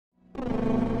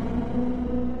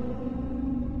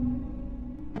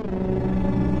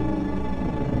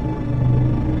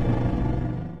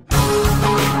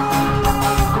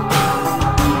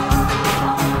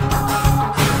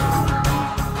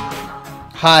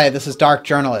Hi, this is Dark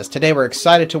Journalist. Today we're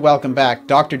excited to welcome back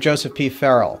Dr. Joseph P.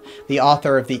 Farrell, the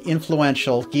author of the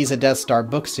influential Giza Death Star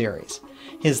book series.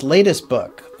 His latest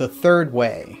book, The Third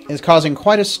Way, is causing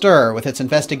quite a stir with its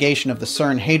investigation of the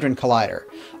CERN Hadron Collider,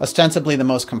 ostensibly the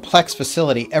most complex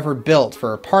facility ever built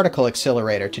for a particle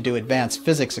accelerator to do advanced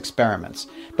physics experiments,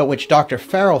 but which Dr.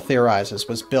 Farrell theorizes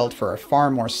was built for a far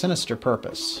more sinister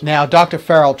purpose. Now, Dr.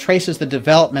 Farrell traces the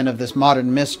development of this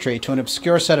modern mystery to an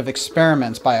obscure set of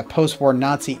experiments by a post-war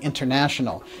Nazi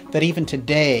international that even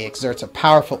today exerts a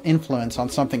powerful influence on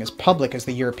something as public as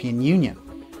the European Union.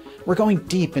 We're going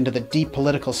deep into the deep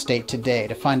political state today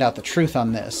to find out the truth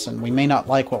on this, and we may not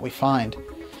like what we find.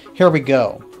 Here we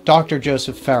go. Dr.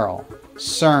 Joseph Farrell,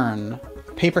 CERN,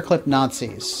 Paperclip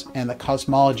Nazis, and the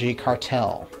Cosmology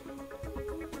Cartel.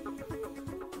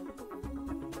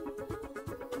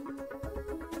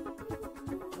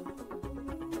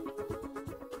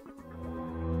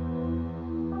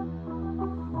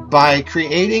 By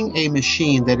creating a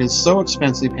machine that is so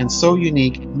expensive and so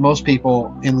unique, most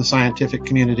people in the scientific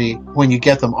community, when you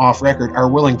get them off record, are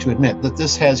willing to admit that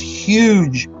this has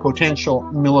huge potential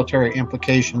military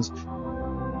implications.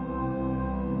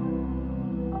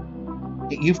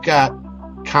 You've got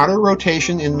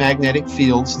counter-rotation in magnetic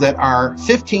fields that are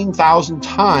 15,000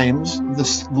 times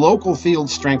the local field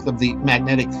strength of the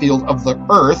magnetic field of the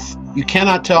Earth. You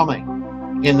cannot tell me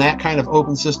in that kind of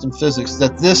open system physics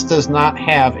that this does not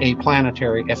have a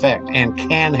planetary effect and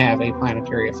can have a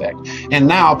planetary effect. And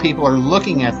now people are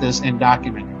looking at this and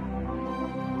documenting.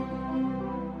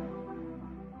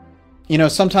 You know,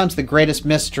 sometimes the greatest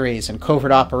mysteries and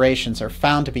covert operations are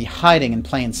found to be hiding in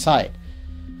plain sight.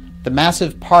 The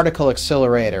massive particle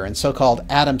accelerator and so-called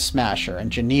atom smasher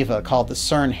in Geneva called the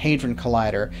CERN Hadron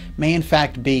Collider may in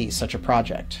fact be such a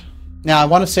project. Now, I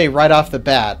want to say right off the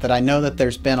bat that I know that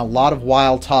there's been a lot of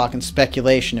wild talk and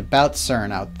speculation about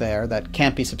CERN out there that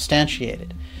can't be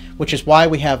substantiated, which is why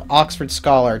we have Oxford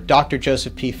scholar Dr.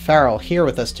 Joseph P. Farrell here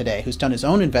with us today, who's done his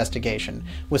own investigation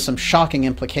with some shocking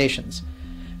implications.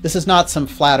 This is not some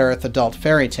flat earth adult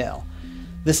fairy tale.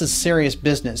 This is serious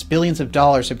business. Billions of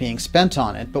dollars are being spent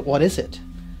on it, but what is it?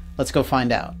 Let's go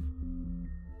find out.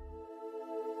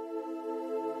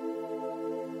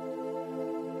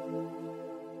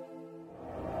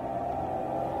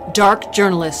 Dark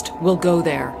Journalist will go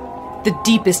there. The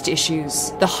deepest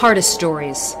issues, the hardest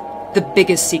stories, the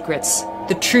biggest secrets.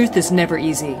 The truth is never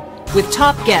easy. With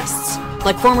top guests,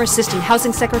 like former Assistant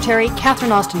Housing Secretary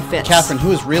Catherine Austin Fitts. Catherine,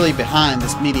 who is really behind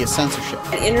this media censorship?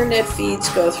 Internet feeds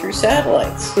go through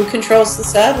satellites. Who controls the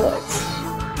satellites?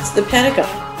 It's the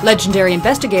Pentagon. Legendary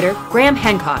investigator Graham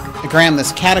Hancock. Graham,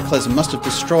 this cataclysm must have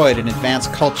destroyed an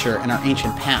advanced culture in our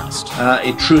ancient past.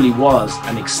 It truly was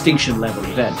an extinction-level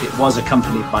event. It was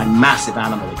accompanied by massive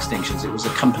animal extinctions. It was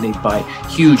accompanied by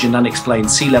huge and unexplained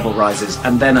sea level rises,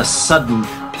 and then a sudden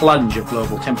plunge of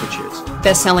global temperatures.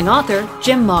 Best-selling author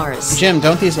Jim Marrs. Jim,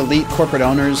 don't these elite corporate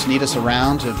owners need us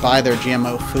around to buy their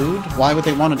GMO food? Why would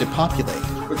they want to depopulate?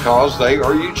 Because they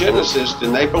are eugenicists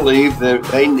and they believe that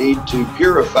they need to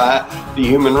purify the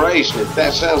human race. And if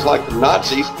that sounds like the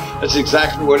Nazis, that's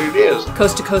exactly what it is.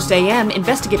 Coast to Coast AM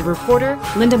investigative reporter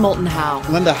Linda Moulton Howe.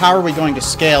 Linda, how are we going to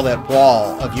scale that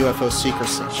wall of UFO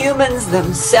secrecy? Humans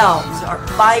themselves are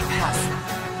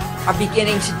bypassing, are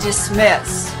beginning to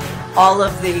dismiss all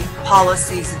of the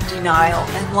policies of denial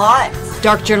and lies.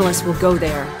 Dark Journalist will go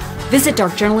there. Visit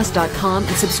darkjournalist.com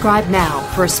and subscribe now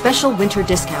for a special winter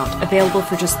discount available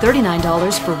for just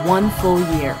 $39 for 1 full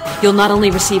year. You'll not only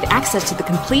receive access to the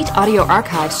complete audio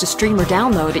archives to stream or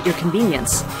download at your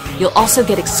convenience, you'll also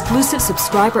get exclusive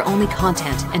subscriber-only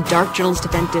content and Dark Journalist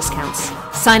event discounts.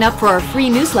 Sign up for our free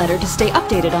newsletter to stay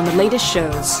updated on the latest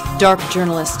shows. Dark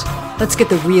Journalist. Let's get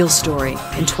the real story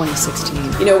in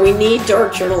 2016. You know, we need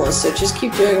dark journalists, so just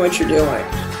keep doing what you're doing.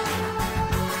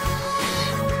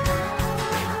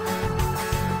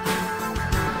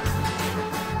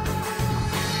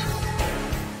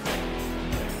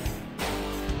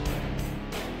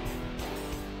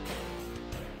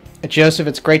 Joseph,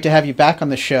 it's great to have you back on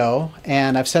the show,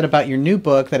 and I've said about your new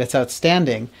book that it's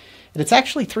outstanding. And it's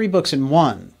actually 3 books in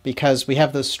one, because we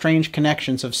have those strange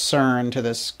connections of CERN to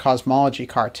this cosmology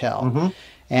cartel. Mm-hmm.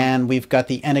 And we've got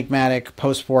the enigmatic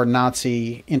post-war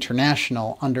Nazi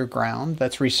international underground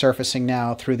that's resurfacing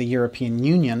now through the European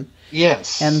Union.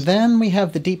 Yes. And then we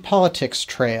have the deep politics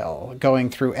trail going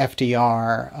through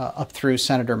FDR, up through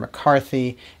Senator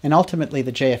McCarthy, and ultimately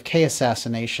the JFK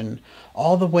assassination,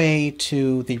 all the way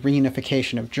to the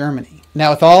reunification of Germany.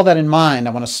 Now, with all that in mind,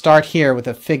 I want to start here with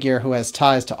a figure who has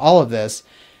ties to all of this,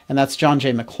 and that's John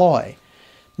J. McCloy.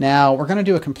 Now, we're going to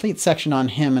do a complete section on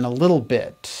him in a little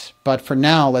bit, but for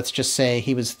now, let's just say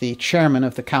he was the chairman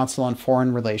of the Council on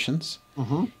Foreign Relations.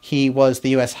 He was the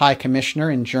U.S. High Commissioner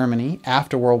in Germany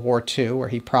after World War II, where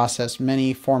he processed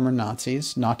many former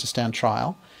Nazis not to stand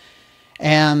trial.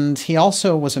 And he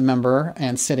also was a member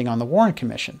and sitting on the Warren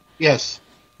Commission. Yes.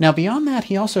 Now, beyond that,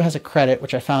 he also has a credit,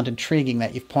 which I found intriguing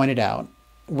that you've pointed out,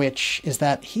 which is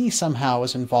that he somehow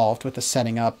was involved with the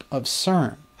setting up of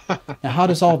CERN. Now, how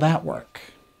does all that work?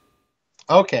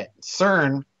 Okay,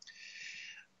 CERN,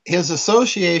 his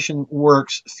association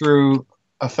works through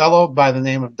a fellow by the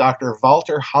name of Dr.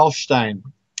 Walter Hallstein.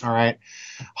 All right.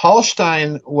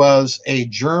 Hallstein was a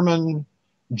German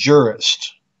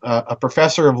jurist, a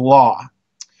professor of law,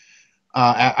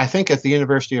 I think at the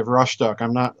University of Rostock.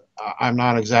 I'm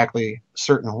not exactly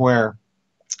certain where.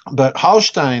 But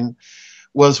Hallstein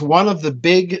was one of the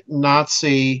big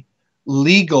Nazi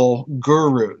legal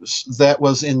gurus that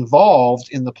was involved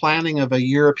in the planning of a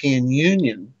European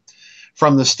Union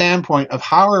from the standpoint of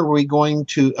how are we going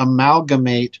to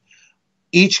amalgamate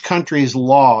each country's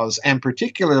laws, and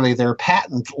particularly their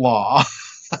patent law,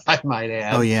 I might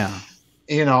add. Oh, yeah.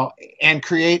 You know, and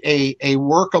create a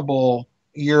workable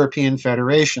European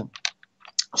federation.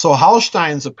 So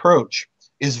Hallstein's approach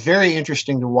is very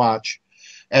interesting to watch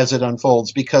as it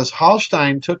unfolds, because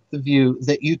Hallstein took the view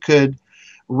that you could,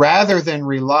 rather than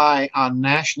rely on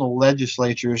national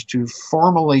legislatures to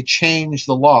formally change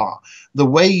the law, the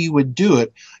way you would do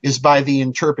it is by the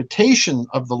interpretation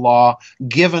of the law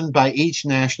given by each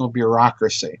national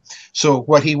bureaucracy. So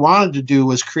what he wanted to do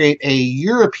was create a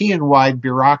European-wide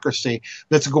bureaucracy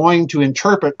that's going to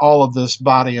interpret all of this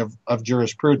body of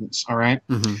jurisprudence, all right?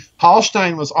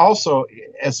 Hallstein was also,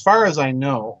 as far as I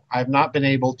know, I've not been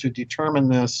able to determine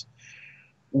this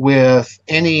with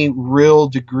any real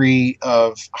degree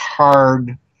of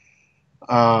hard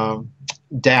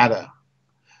data.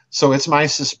 So it's my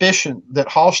suspicion that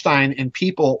Hallstein and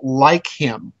people like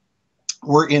him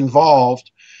were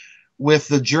involved with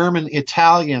the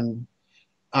German-Italian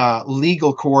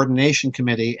legal coordination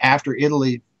committee after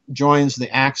Italy joins the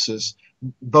Axis.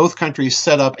 Both countries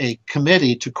set up a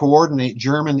committee to coordinate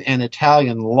German and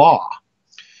Italian law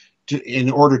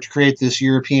in order to create this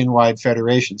European-wide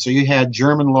federation. So you had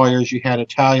German lawyers, you had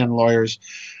Italian lawyers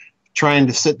trying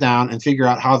to sit down and figure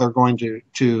out how they're going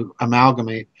to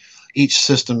amalgamate each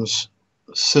system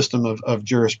of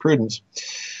jurisprudence.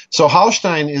 So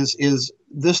Hallstein is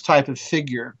this type of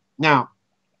figure. Now,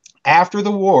 after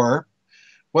the war,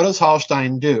 what does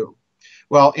Hallstein do?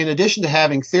 Well, in addition to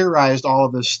having theorized all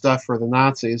of this stuff for the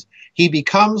Nazis, he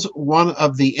becomes one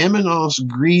of the eminence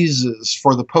grises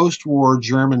for the post-war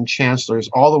German chancellors,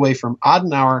 all the way from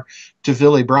Adenauer to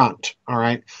Willy Brandt. All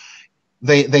right,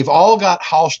 they've all got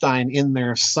Hallstein in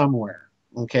there somewhere.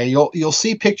 Okay, you'll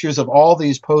see pictures of all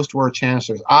these post-war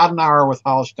chancellors. Adenauer with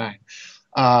Hallstein.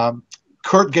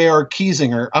 Kurt Georg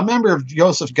Kiesinger, a member of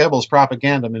Joseph Goebbels'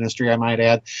 propaganda ministry, I might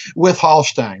add, with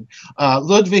Hallstein.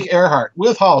 Ludwig Erhard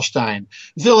with Hallstein.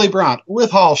 Willy Brandt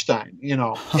with Hallstein. You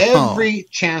know, every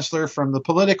chancellor from the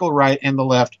political right and the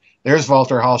left, there's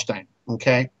Walter Hallstein.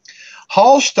 Okay?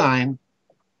 Hallstein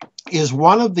is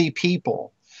one of the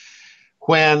people,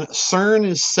 when CERN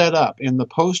is set up in the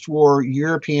post-war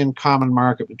European common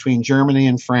market between Germany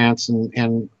and France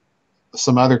and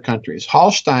some other countries.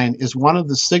 Hallstein is one of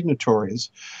the signatories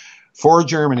for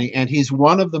Germany, and he's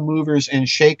one of the movers and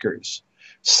shakers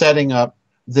setting up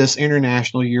this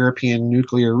international European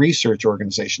nuclear research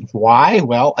organization. Why?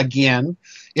 Well, again,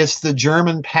 it's the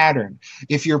German pattern.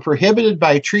 If you're prohibited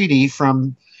by treaty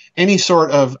from any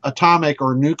sort of atomic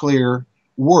or nuclear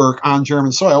work on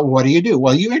German soil, what do?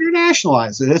 Well, you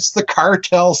internationalize it. It's the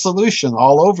cartel solution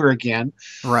all over again.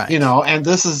 Right. You know, and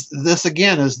this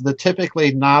again is the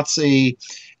typically Nazi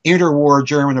interwar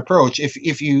German approach.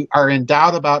 If you are in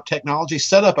doubt about technology,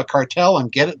 set up a cartel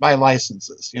and get it by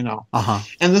licenses, you know.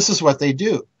 And this is what they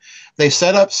do. They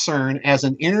set up CERN as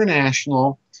an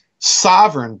international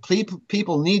sovereign,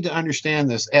 people need to understand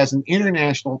this, as an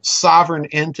international sovereign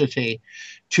entity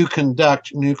to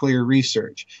conduct nuclear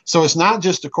research. So it's not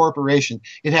just a corporation.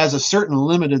 It has a certain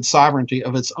limited sovereignty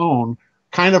of its own,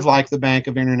 kind of like the Bank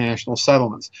of International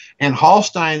Settlements. And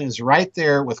Hallstein is right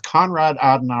there with Konrad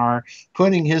Adenauer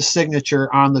putting his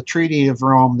signature on the Treaty of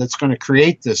Rome that's going to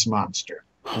create this monster.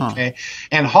 Okay,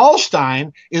 and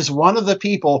Hallstein is one of the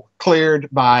people cleared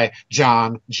by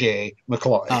John J.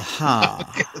 McCloy.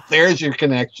 There's your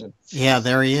connection. Yeah,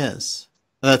 there he is.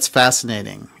 That's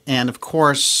fascinating. And of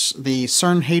course, the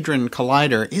CERN Hadron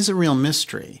Collider is a real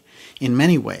mystery in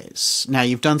many ways. Now,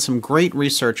 you've done some great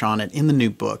research on it in the new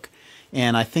book,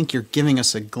 and I think you're giving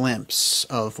us a glimpse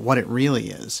of what it really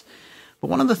is. But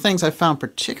one of the things I found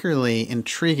particularly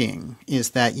intriguing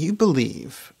is that you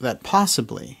believe that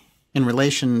possibly, in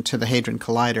relation to the Hadron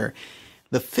Collider,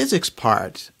 the physics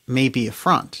part may be a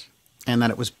front, and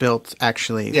that it was built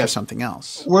actually for something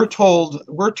else. We're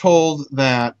told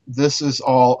that this is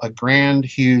all a grand,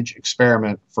 huge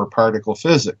experiment for particle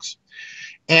physics.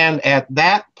 And at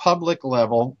that public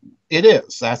level, it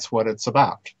is. That's what it's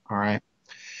about. All right.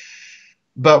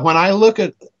 But when I look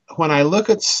at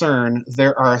CERN,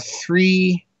 there are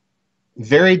three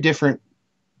very different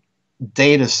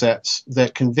data sets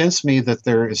that convince me that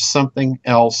there is something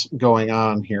else going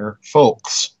on here,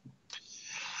 folks.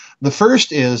 The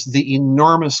first is the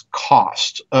enormous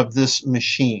cost of this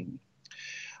machine.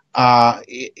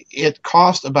 It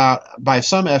cost about, by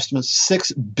some estimates,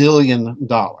 $6 billion.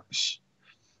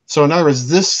 So in other words,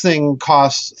 this thing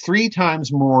costs 3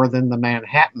 times more than the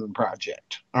Manhattan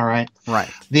Project, all right? Right.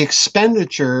 The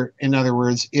expenditure, in other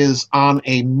words, is on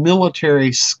a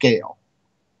military scale.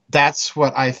 That's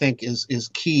what I think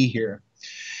is key here.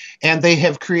 And they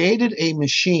have created a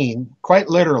machine, quite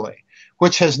literally,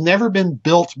 which has never been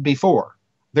built before.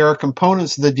 There are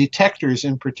components, the detectors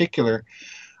in particular,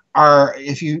 are,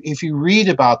 if you read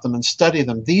about them and study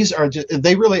them,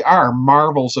 they really are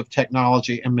marvels of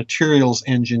technology and materials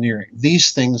engineering.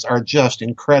 These things are just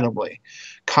incredibly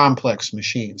complex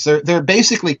machines. They're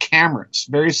basically cameras,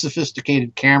 very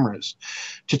sophisticated cameras,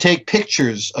 to take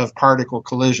pictures of particle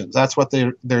collisions. That's what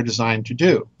they're designed to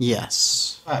do.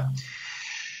 Yes.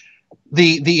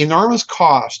 The enormous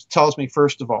cost tells me,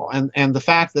 first of all, and the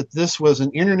fact that this was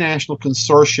an international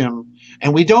consortium,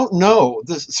 and we don't know,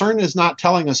 CERN is not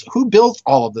telling us who built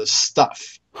all of this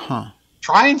stuff. Huh.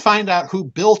 Try and find out who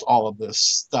built all of this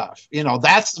stuff. You know,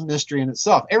 that's a mystery in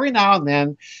itself. Every now and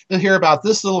then you'll hear about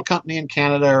this little company in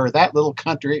Canada or that little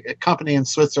company in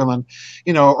Switzerland,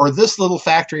 you know, or this little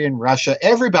factory in Russia.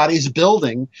 Everybody's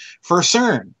building for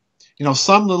CERN, you know,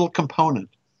 some little component.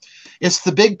 It's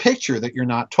the big picture that you're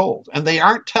not told, and they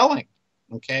aren't telling,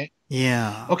 okay?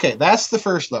 Yeah. Okay, that's the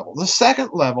first level. The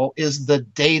second level is the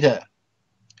data.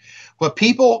 What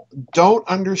people don't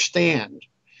understand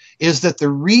is that the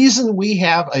reason we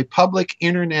have a public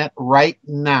internet right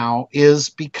now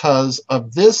is because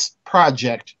of this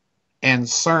project and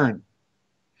CERN.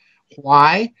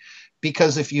 Why?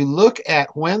 Because if you look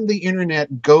at when the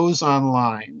internet goes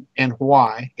online and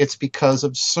why, it's because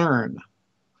of CERN.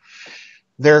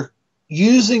 They're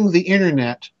using the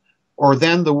internet, or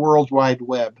then the World Wide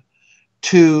Web,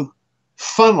 to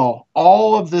funnel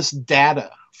all of this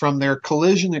data from their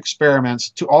collision experiments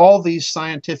to all these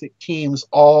scientific teams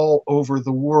all over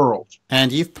the world.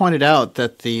 And you've pointed out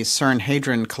that the CERN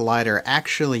Hadron Collider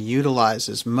actually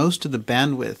utilizes most of the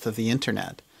bandwidth of the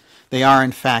internet. They are,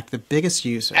 in fact, the biggest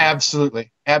user.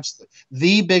 Absolutely. Absolutely.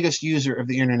 The biggest user of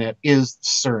the internet is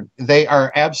CERN. They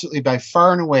are absolutely, by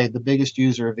far and away, the biggest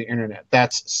user of the internet.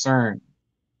 That's CERN.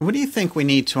 What do you think we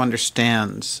need to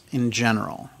understand in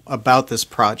general about this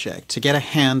project to get a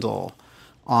handle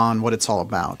on what it's all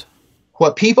about?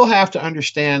 What people have to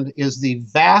understand is the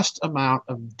vast amount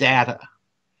of data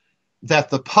that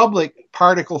the public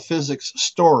particle physics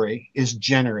story is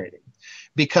generating.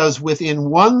 Because within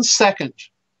 1 second,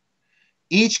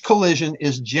 each collision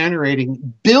is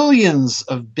generating billions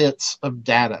of bits of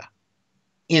data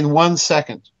in 1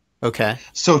 second. Okay.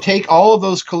 So take all of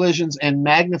those collisions and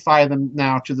magnify them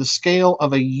now to the scale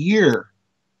of a year.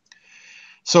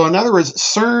 So in other words,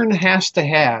 CERN has to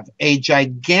have a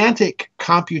gigantic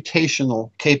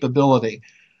computational capability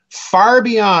far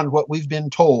beyond what we've been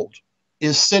told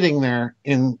is sitting there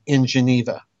in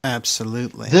Geneva.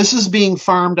 Absolutely. This is being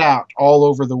farmed out all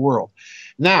over the world.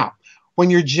 Now, when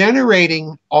you're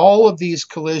generating all of these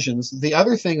collisions, the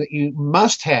other thing that you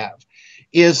must have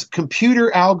is computer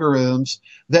algorithms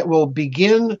that will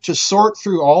begin to sort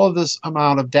through all of this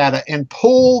amount of data and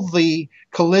pull the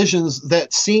collisions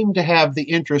that seem to have the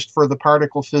interest for the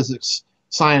particle physics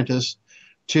scientists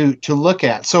to look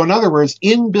at. So in other words,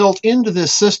 inbuilt into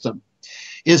this system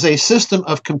is a system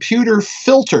of computer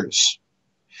filters.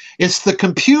 It's the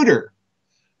computer,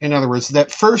 in other words,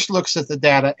 that first looks at the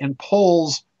data and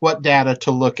pulls what data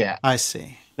to look at. I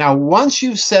see. Now, once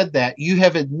you've said that, you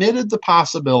have admitted the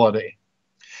possibility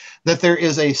that there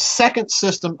is a second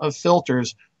system of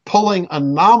filters pulling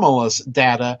anomalous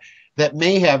data that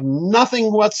may have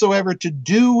nothing whatsoever to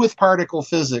do with particle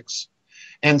physics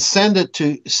and send it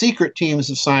to secret teams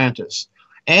of scientists.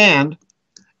 And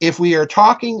if we are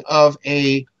talking of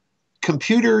a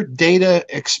computer data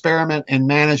experiment and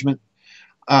management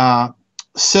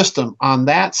system on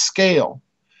that scale,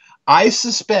 I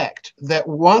suspect that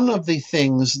one of the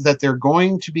things that they're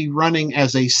going to be running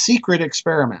as a secret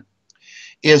experiment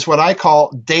is what I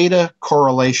call data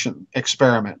correlation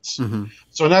experiments.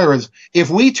 So in other words, if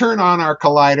we turn on our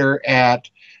collider at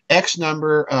X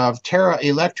number of tera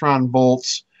electron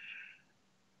volts,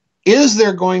 is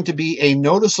there going to be a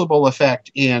noticeable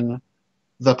effect in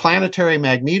the planetary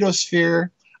magnetosphere?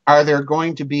 Are there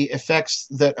going to be effects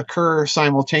that occur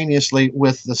simultaneously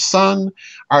with the sun?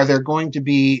 Are there going to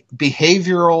be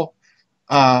behavioral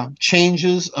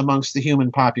changes amongst the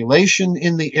human population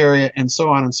in the area, and so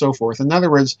on and so forth? In other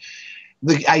words,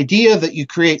 the idea that you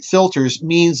create filters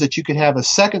means that you could have a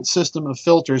second system of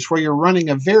filters where you're running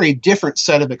a very different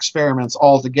set of experiments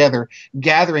altogether,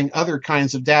 gathering other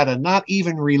kinds of data, not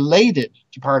even related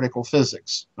to particle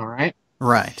physics. All right?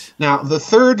 Right. Now, the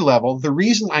third level, the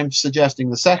reason I'm suggesting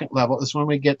the second level is when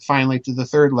we get finally to the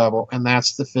third level, and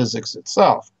that's the physics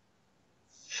itself.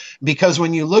 Because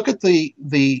when you look at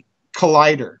the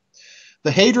collider,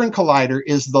 the Hadron Collider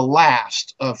is the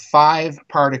last of 5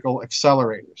 particle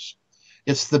accelerators.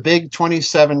 It's the big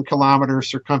 27-kilometer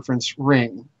circumference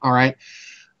ring, all right?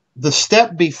 The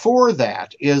step before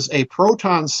that is a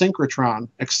proton synchrotron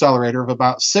accelerator of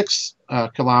about 6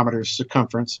 kilometers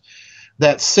circumference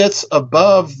that sits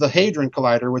above the Hadron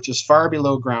Collider, which is far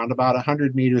below ground, about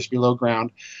 100 meters below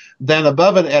ground. Then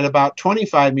above it, at about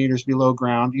 25 meters below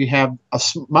ground, you have a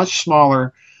much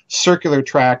smaller circular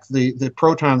track, the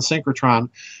proton synchrotron,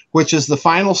 which is the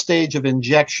final stage of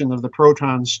injection of the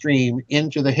proton stream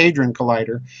into the Hadron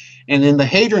Collider. And in the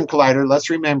Hadron Collider, let's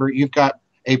remember, you've got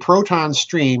a proton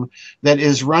stream that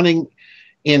is running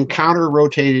in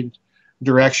counter-rotated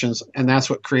directions, and that's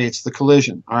what creates the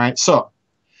collision. All right, so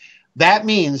that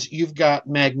means you've got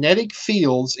magnetic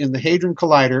fields in the Hadron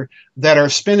Collider that are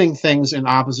spinning things in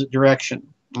opposite direction,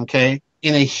 okay,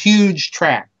 in a huge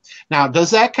track. Now,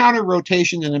 does that counter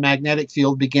rotation in a magnetic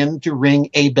field begin to ring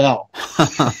a bell?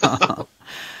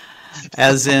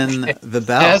 As in the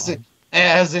bell.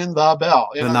 As in the bell.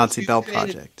 The Nazi Bell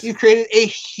Project. You've created a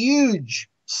huge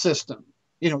system,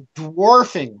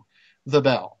 dwarfing the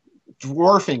bell,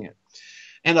 dwarfing it.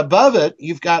 And above it,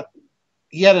 you've got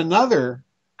yet another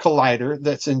collider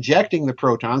that's injecting the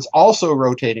protons, also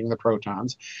rotating the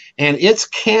protons, and it's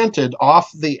canted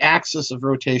off the axis of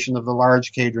rotation of the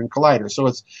Large Hadron Collider. So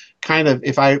it's kind of,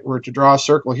 if I were to draw a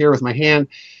circle here with my hand,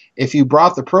 if you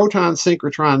brought the proton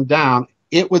synchrotron down,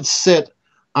 it would sit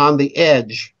on the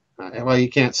edge. Well, you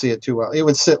can't see it too well. It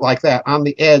would sit like that on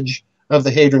the edge of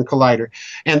the Hadron Collider,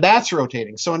 and that's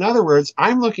rotating. So in other words,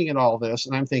 I'm looking at all this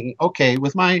and I'm thinking, okay,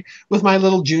 with my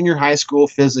little junior high school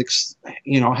physics,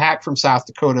 hack from South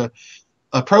Dakota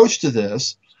approach to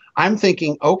this, I'm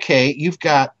thinking, okay, you've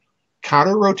got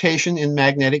counter rotation in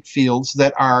magnetic fields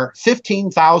that are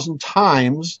 15,000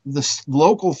 times the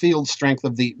local field strength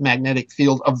of the magnetic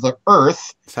field of the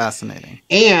Earth. Fascinating.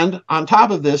 And on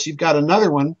top of this, you've got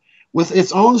another one with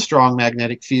its own strong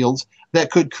magnetic fields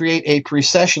that could create a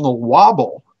precessional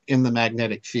wobble in the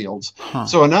magnetic fields.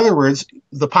 So in other words,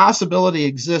 the possibility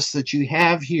exists that you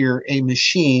have here a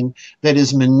machine that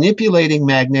is manipulating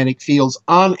magnetic fields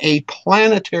on a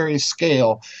planetary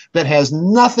scale that has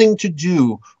nothing to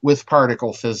do with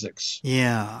particle physics.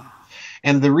 Yeah.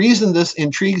 And the reason this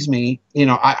intrigues me,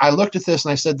 I looked at this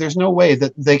and I said, there's no way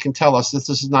that they can tell us that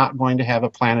this is not going to have a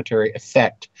planetary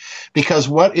effect. Because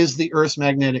what is the Earth's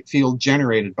magnetic field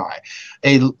generated by?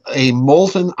 A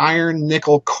molten iron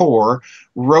nickel core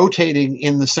rotating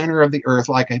in the center of the Earth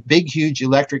like a big, huge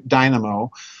electric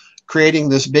dynamo, creating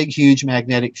this big, huge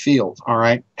magnetic field, all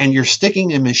right? And you're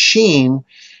sticking a machine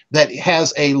that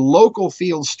has a local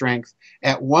field strength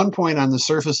at one point on the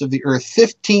surface of the Earth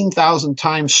 15,000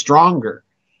 times stronger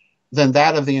than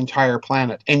that of the entire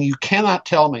planet. And you cannot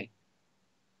tell me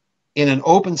in an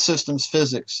open systems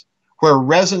physics where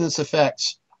resonance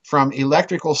effects from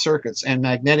electrical circuits and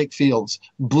magnetic fields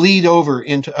bleed over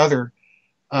into other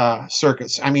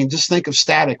circuits. I mean, just think of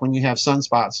static when you have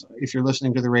sunspots if you're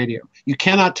listening to the radio. You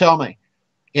cannot tell me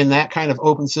in that kind of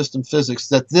open system physics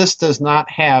that this does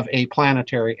not have a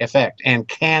planetary effect and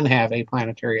can have a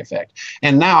planetary effect.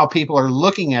 And now people are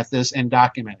looking at this and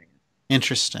documenting it.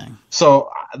 Interesting.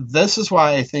 So this is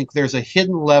why I think there's a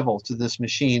hidden level to this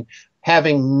machine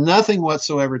having nothing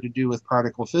whatsoever to do with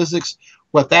particle physics.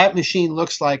 What that machine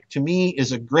looks like to me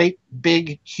is a great,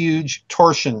 big, huge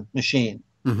torsion machine.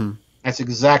 Mm-hmm. That's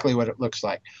exactly what it looks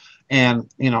like. And,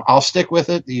 I'll stick with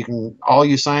it. All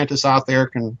you scientists out there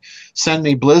can send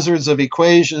me blizzards of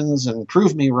equations and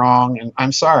prove me wrong. And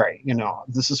I'm sorry,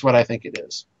 this is what I think it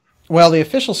is. Well, the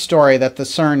official story that the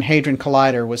CERN Hadron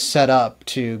Collider was set up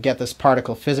to get this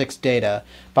particle physics data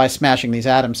by smashing these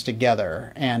atoms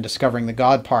together and discovering the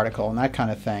God particle and that kind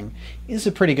of thing is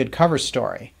a pretty good cover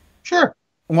story. Sure.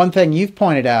 One thing you've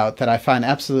pointed out that I find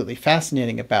absolutely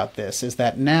fascinating about this is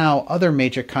that now other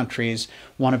major countries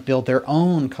want to build their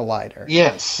own collider.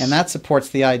 Yes. And that supports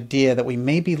the idea that we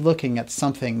may be looking at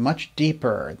something much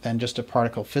deeper than just a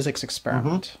particle physics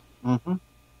experiment.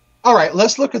 All right,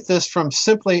 let's look at this from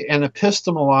simply an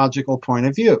epistemological point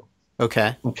of view.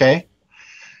 Okay. Okay?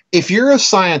 If you're a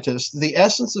scientist, the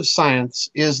essence of science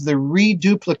is the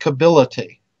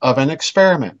reduplicability of an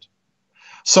experiment.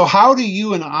 So how do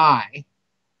you and I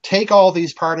take all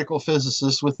these particle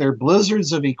physicists with their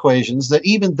blizzards of equations that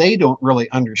even they don't really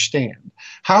understand?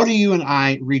 How do you and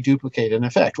I reduplicate an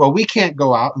effect? Well, we can't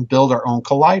go out and build our own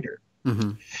collider.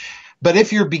 But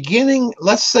if you're beginning,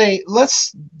 let's say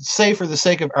for the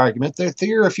sake of argument, there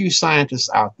are a few scientists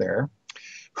out there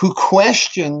who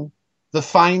question the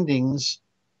findings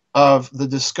of the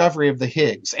discovery of the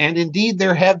Higgs. And indeed,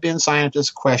 there have been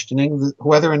scientists questioning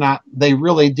whether or not they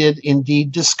really did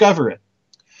indeed discover it.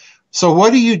 So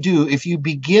what do you do if you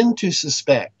begin to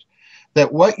suspect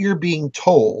that what you're being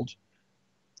told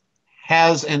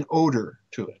has an odor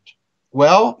to it?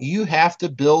 Well, you have to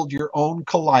build your own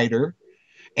collider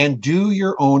and do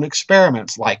your own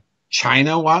experiments like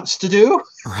China wants to do.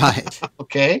 Right.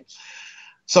 Okay.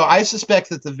 So I suspect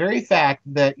that the very fact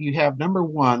that you have, number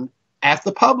one, at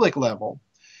the public level,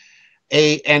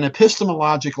 an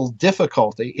epistemological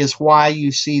difficulty is why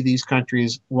you see these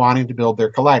countries wanting to build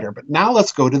their collider. But now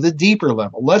let's go to the deeper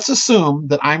level. Let's assume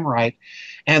that I'm right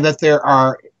and that there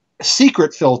are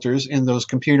secret filters in those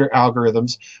computer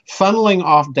algorithms funneling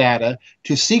off data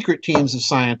to secret teams of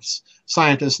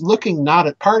scientists looking not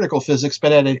at particle physics,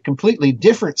 but at a completely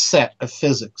different set of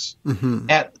physics,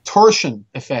 at torsion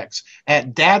effects,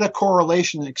 at data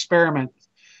correlation experiments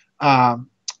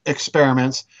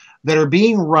that are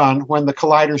being run when the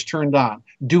collider's turned on.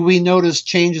 Do we notice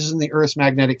changes in the Earth's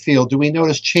magnetic field? Do we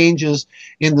notice changes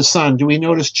in the sun? Do we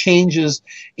notice changes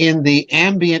in the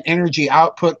ambient energy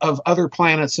output of other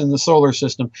planets in the solar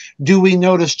system? Do we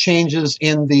notice changes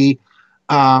in the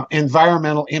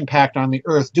environmental impact on the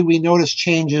Earth? Do we notice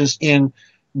changes in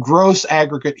gross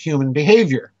aggregate human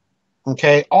behavior?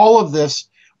 Okay, all of this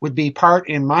would be part,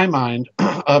 in my mind,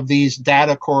 of these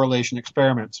data correlation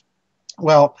experiments.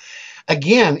 Well,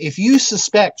 again, if you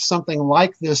suspect something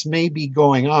like this may be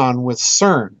going on with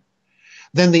CERN,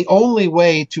 then the only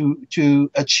way to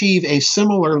achieve a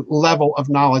similar level of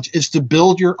knowledge is to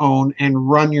build your own and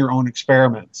run your own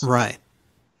experiments. Right.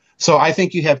 So I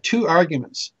think you have two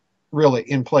arguments really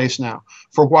in place now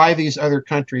for why these other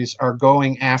countries are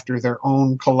going after their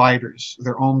own colliders,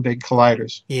 their own big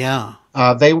colliders. Yeah.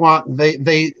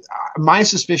 My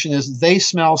suspicion is they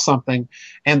smell something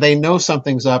and they know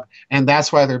something's up, and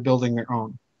that's why they're building their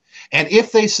own. And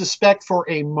if they suspect for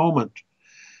a moment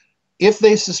that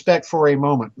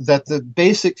the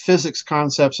basic physics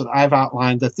concepts that I've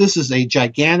outlined, that this is a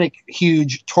gigantic,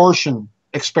 huge torsion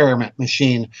experiment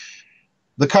machine,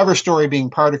 the cover story being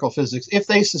particle physics, if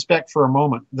they suspect for a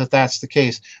moment that that's the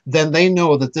case, then they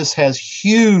know that this has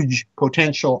huge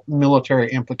potential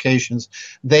military implications.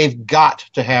 They've got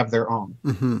to have their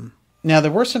own. Now,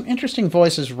 there were some interesting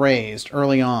voices raised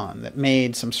early on that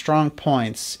made some strong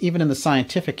points, even in the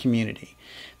scientific community,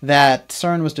 that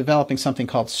CERN was developing something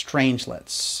called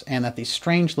strangelets, and that these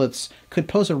strangelets could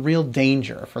pose a real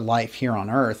danger for life here on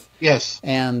Earth. Yes.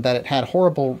 And that it had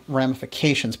horrible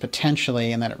ramifications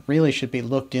potentially, and that it really should be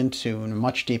looked into in a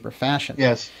much deeper fashion.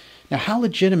 Yes. Now, how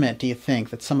legitimate do you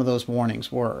think that some of those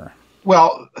warnings were?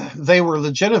 Well, they were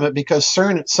legitimate because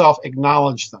CERN itself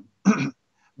acknowledged them.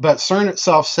 But CERN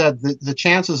itself said that the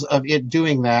chances of it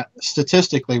doing that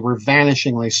statistically were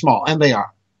vanishingly small, and they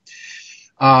are.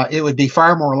 It would be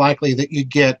far more likely that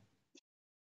you'd get,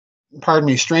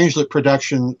 strangelet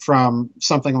production from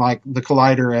something like the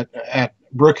collider at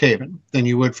Brookhaven than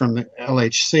you would from the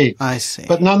LHC. I see.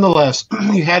 But nonetheless,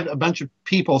 you had a bunch of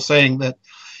people saying that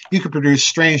you could produce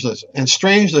strangelets. And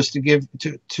strangelets,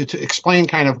 to explain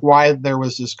kind of why there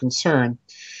was this concern,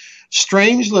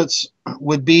 strangelets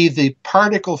would be the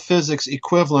particle physics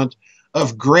equivalent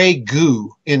of gray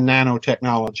goo in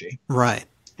nanotechnology. Right.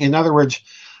 In other words,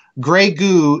 gray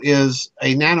goo is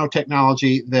a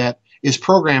nanotechnology that is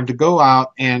programmed to go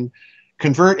out and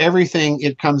convert everything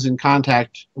it comes in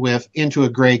contact with into a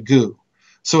gray goo.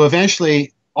 So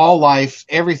eventually, all life,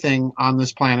 everything on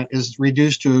this planet is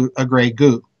reduced to a gray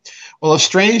goo. Well, a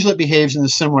strangelet behaves in a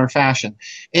similar fashion.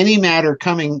 Any matter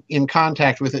coming in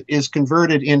contact with it is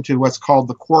converted into what's called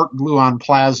the quark-gluon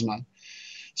plasma.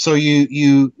 So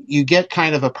you get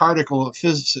kind of a particle of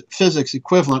physics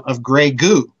equivalent of gray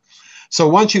goo. So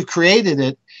once you've created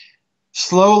it,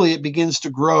 slowly it begins to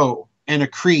grow and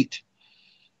accrete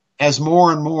as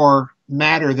more and more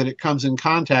matter that it comes in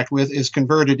contact with is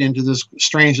converted into this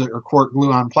strange or quark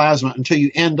gluon plasma until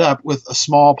you end up with a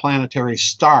small planetary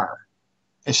star,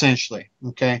 essentially.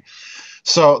 Okay,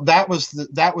 so that was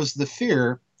the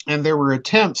fear, and there were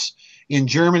attempts in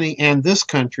Germany and this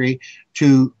country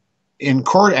in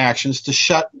court actions to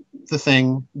shut the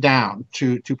thing down,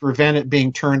 to prevent it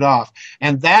being turned off,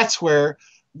 and that's where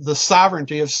the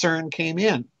sovereignty of CERN came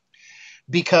in,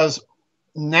 because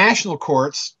national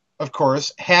courts, of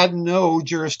course, had no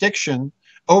jurisdiction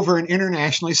over an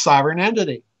internationally sovereign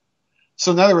entity.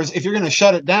 So in other words, if you're going to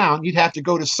shut it down, you'd have to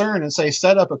go to CERN and say,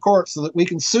 set up a court so that we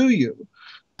can sue you.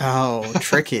 Oh,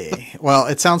 tricky. Well,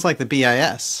 it sounds like the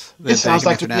BIS. It sounds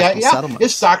like the BIS. Yeah,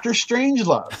 it's Dr.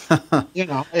 Strangelove. You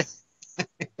know,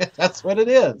 that's what it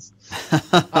is.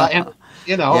 And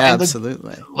you know, yeah, and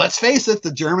absolutely. Let's face it,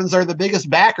 the Germans are the biggest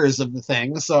backers of the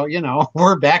thing. So, you know,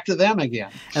 we're back to them again.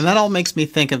 And that all makes me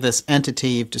think of this entity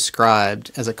you've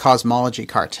described as a cosmology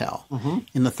cartel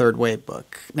in the Third Wave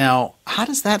book. Now, how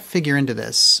does that figure into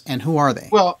this, and who are they?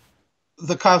 Well,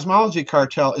 the cosmology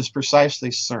cartel is precisely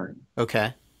CERN.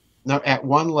 Okay. Now, at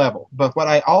one level. But what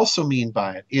I also mean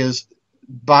by it is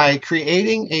by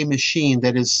creating a machine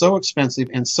that is so expensive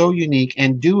and so unique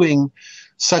and doing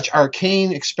such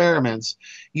arcane experiments,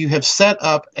 you have set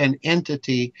up an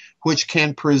entity which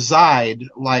can preside,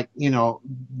 like, you know,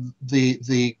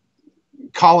 the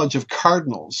College of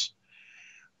Cardinals,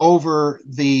 over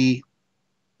the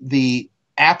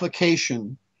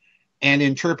application and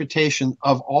interpretation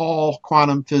of all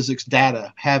quantum physics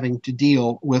data having to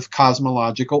deal with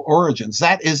cosmological origins.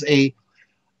 That is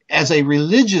as a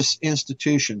religious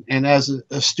institution and as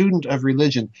a student of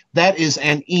religion, that is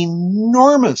an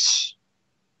enormous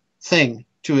thing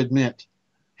to admit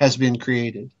has been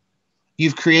created.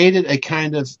 You've created a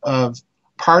kind of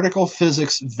particle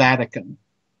physics Vatican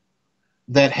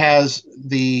that has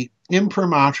the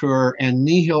imprimatur and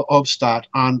nihil obstat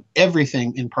on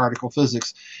everything in particle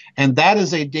physics. And that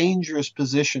is a dangerous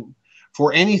position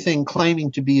for anything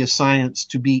claiming to be a science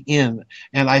to be in.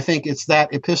 And I think it's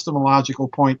that epistemological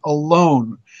point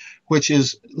alone which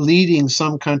is leading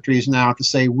some countries now to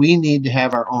say we need to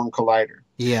have our own collider.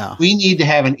 Yeah. We need to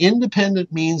have an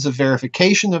independent means of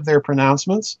verification of their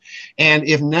pronouncements, and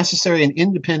if necessary, an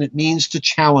independent means to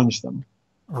challenge them.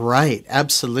 Right,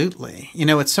 absolutely. You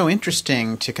know, it's so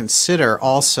interesting to consider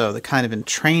also the kind of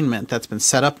entrainment that's been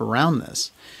set up around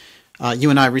this. You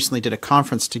and I recently did a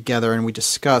conference together, and we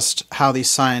discussed how these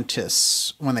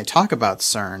scientists, when they talk about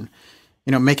CERN,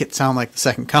 you know, make it sound like the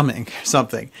second coming or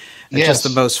something. It's Yes. just the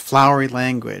most flowery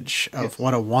language of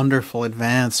what a wonderful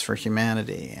advance for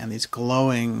humanity, and these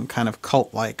glowing kind of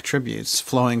cult-like tributes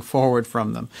flowing forward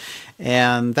from them.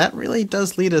 And that really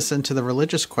does lead us into the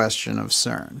religious question of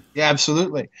CERN. Yeah,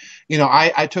 absolutely. You know,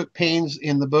 I took pains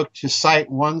in the book to cite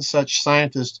one such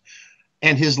scientist,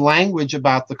 and his language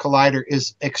about the collider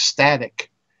is ecstatic.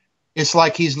 It's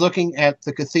like he's looking at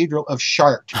the Cathedral of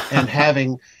Chartres and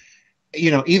having, you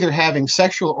know, either having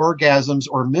sexual orgasms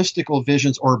or mystical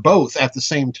visions or both at the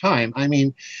same time. I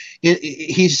mean,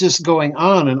 he's just going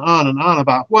on and on and on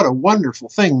about what a wonderful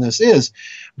thing this is.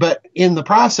 But in the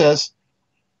process,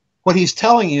 what he's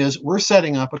telling you is we're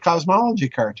setting up a cosmology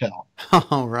cartel.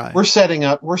 Oh, right. We're setting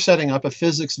up a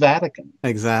physics Vatican.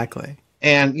 Exactly.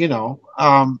 And, you know,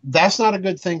 that's not a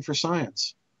good thing for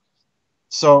science.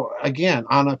 So, again,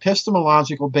 on an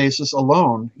epistemological basis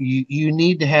alone, you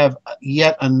need to have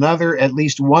yet another, at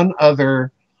least one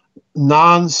other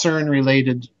non-CERN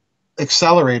related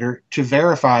accelerator to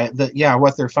verify that, yeah,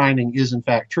 what they're finding is in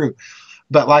fact true.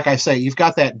 But like I say, you've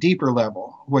got that deeper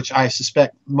level, which I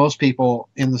suspect most people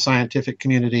in the scientific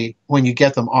community, when you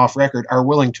get them off record, are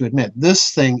willing to admit.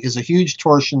 This thing is a huge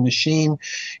torsion machine.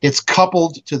 It's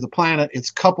coupled to the planet.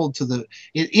 It's coupled to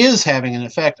it is having an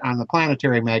effect on the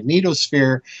planetary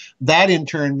magnetosphere. That in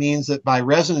turn means that by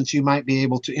resonance, you might be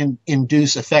able to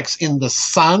induce effects in the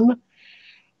sun.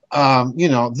 You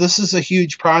know, this is a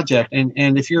huge project.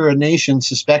 And if you're a nation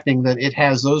suspecting that it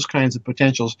has those kinds of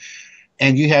potentials,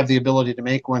 and you have the ability to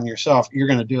make one yourself, you're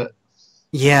going to do it.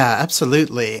 Yeah,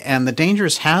 absolutely. And the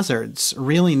dangerous hazards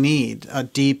really need a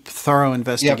deep, thorough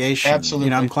investigation. Yep, absolutely.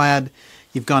 You know, I'm glad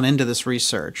you've gone into this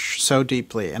research so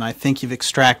deeply, and I think you've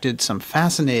extracted some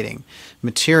fascinating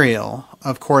material.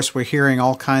 Of course, we're hearing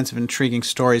all kinds of intriguing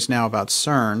stories now about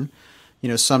CERN. You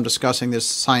know, some discussing this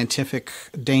scientific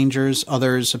dangers,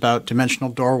 others about dimensional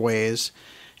doorways,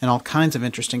 and all kinds of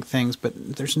interesting things.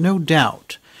 But there's no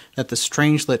doubt that the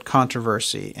Strangelet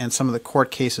controversy and some of the court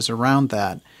cases around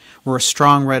that were a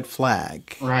strong red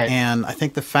flag. Right. And I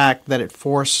think the fact that it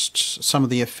forced some of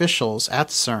the officials at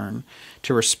CERN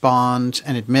to respond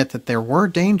and admit that there were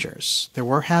dangers, there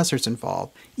were hazards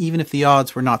involved, even if the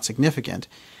odds were not significant,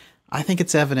 I think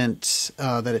it's evident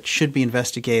that it should be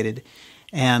investigated.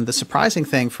 And the surprising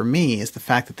thing for me is the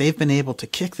fact that they've been able to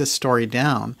kick this story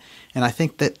down. And I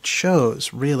think that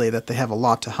shows really that they have a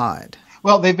lot to hide.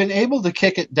 Well, they've been able to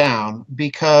kick it down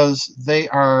because they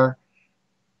are,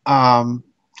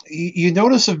 you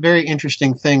notice a very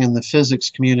interesting thing in the physics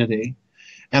community,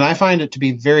 and I find it to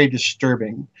be very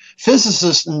disturbing.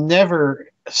 Physicists never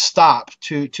stop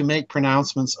to make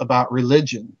pronouncements about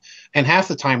religion, and half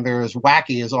the time they're as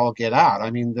wacky as all get out.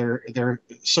 I mean, they're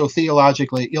so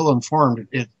theologically ill-informed,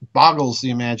 it boggles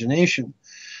the imagination.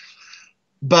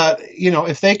 But, you know,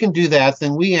 if they can do that,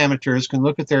 then we amateurs can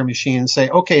look at their machine and say,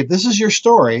 okay, this is your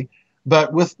story,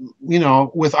 but with, you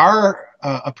know, with our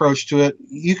approach to it,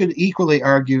 you could equally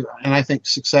argue, and I think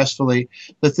successfully,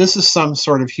 that this is some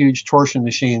sort of huge torsion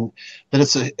machine,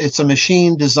 that it's a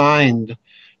machine designed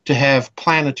to have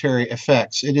planetary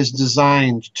effects. It is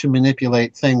designed to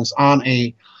manipulate things on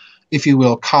a, if you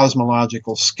will,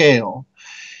 cosmological scale.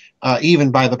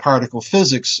 Even by the particle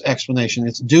physics explanation,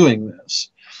 it's doing this.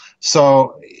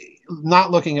 So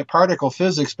not looking at particle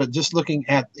physics, but just looking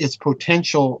at its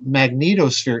potential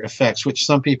magnetosphere effects, which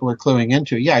some people are cluing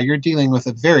into. Yeah, you're dealing with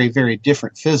a very, very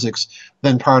different physics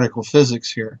than particle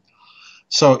physics here.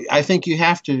 So I think you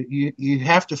have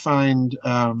to find,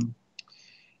 and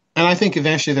I think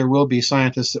eventually there will be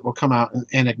scientists that will come out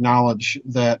and acknowledge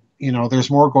that, you know,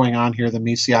 there's more going on here than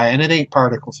meets the eye, and it ain't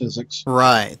particle physics.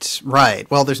 Right,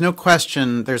 right. Well, there's no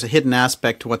question there's a hidden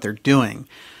aspect to what they're doing.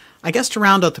 I guess to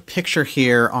round out the picture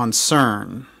here on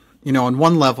CERN, you know, on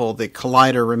one level, the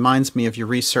collider reminds me of your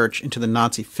research into the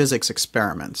Nazi physics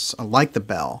experiments, like the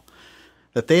Bell,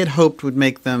 that they had hoped would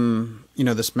make them, you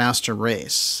know, this master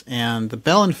race. And the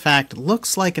Bell, in fact,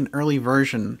 looks like an early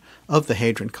version of the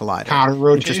Hadron Collider,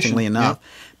 counter-rotation, interestingly enough.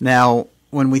 Yeah. Now,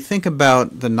 when we think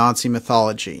about the Nazi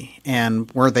mythology and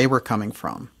where they were coming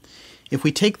from, if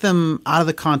we take them out of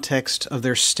the context of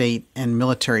their state and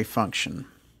military function,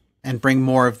 and bring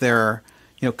more of their,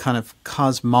 you know, kind of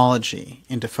cosmology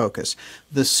into focus.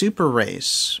 The super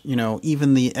race, you know,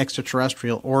 even the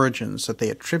extraterrestrial origins that they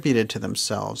attributed to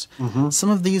themselves, some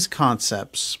of these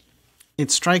concepts, it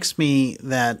strikes me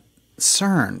that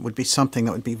CERN would be something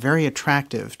that would be very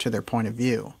attractive to their point of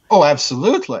view. Oh,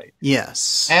 absolutely.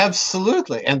 Yes.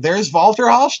 Absolutely. And there's Walter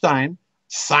Hallstein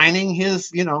signing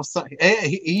his, you know,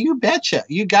 you betcha,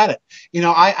 you got it. You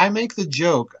know, I make the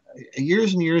joke.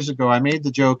 Years and years ago, I made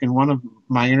the joke in one of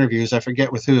my interviews, I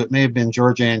forget with who, it may have been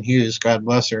George Ann Hughes, God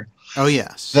bless her. Oh,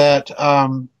 yes. That,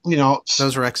 you know.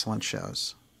 Those are excellent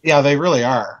shows. Yeah, they really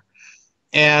are.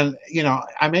 And, you know,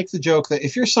 I make the joke that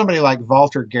if you're somebody like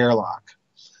Walter Gerlach,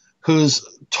 whose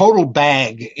total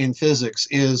bag in physics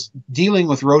is dealing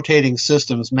with rotating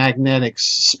systems, magnetics,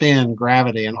 spin,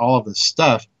 gravity, and all of this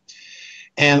stuff,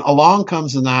 and along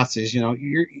comes the Nazis, you know,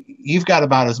 you've got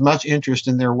about as much interest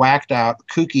in their whacked out,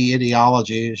 kooky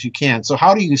ideology as you can. So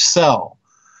how do you sell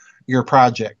your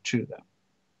project to them?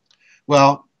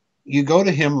 Well, you go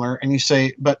to Himmler and you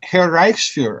say, but Herr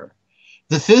Reichsfuhrer,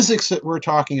 the physics that we're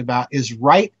talking about is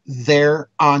right there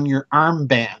on your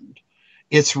armband.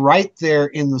 It's right there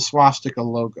in the swastika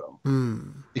logo.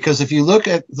 Because if you look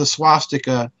at the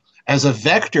swastika as a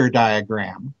vector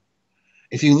diagram,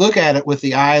 if you look at it with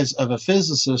the eyes of a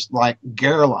physicist like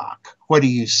Gerlach, what do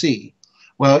you see?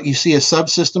 Well, you see a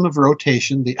subsystem of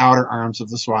rotation, the outer arms of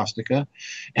the swastika,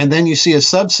 and then you see a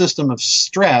subsystem of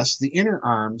stress, the inner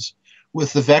arms,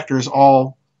 with the vectors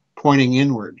all pointing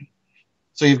inward.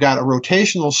 So you've got a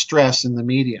rotational stress in the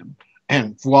medium.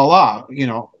 And voila, you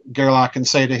know, Gerlach can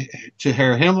say to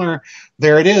Herr Himmler,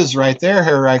 there it is right there,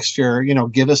 Herr Reichsfuhrer, you know,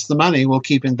 give us the money, we'll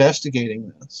keep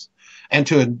investigating this. And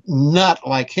to a nut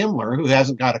like Himmler, who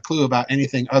hasn't got a clue about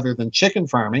anything other than chicken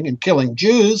farming and killing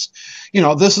Jews, you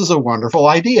know, this is a wonderful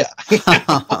idea.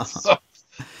 So,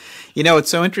 you know, it's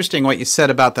so interesting what you said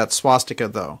about that swastika,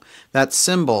 though. That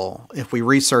symbol, if we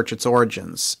research its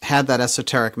origins, had that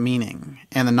esoteric meaning,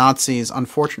 and the Nazis,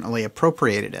 unfortunately,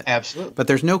 appropriated it. Absolutely. But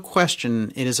there's no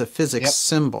question it is a physics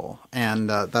symbol, and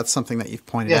that's something that you've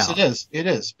pointed out. Yes, it is. It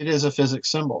is. It is a physics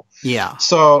symbol. Yeah.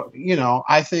 So, you know,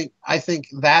 I think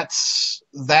that's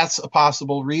a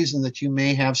possible reason that you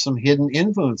may have some hidden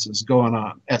influences going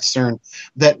on at CERN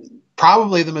that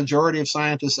probably the majority of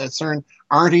scientists at CERN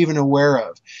aren't even aware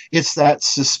of. It's that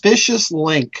suspicious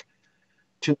link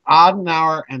to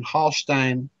Adenauer and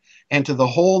Hallstein and to the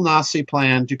whole Nazi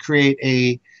plan to create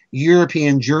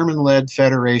European German-led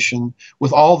federation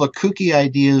with all the kooky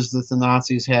ideas that the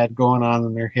Nazis had going on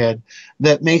in their head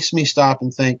that makes me stop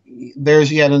and think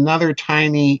there's yet another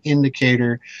tiny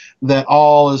indicator that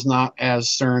all is not as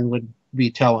CERN would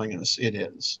be telling us it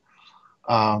is.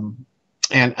 And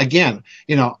again,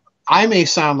 you know, I may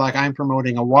sound like I'm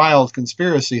promoting a wild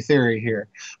conspiracy theory here,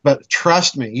 but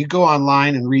trust me, you go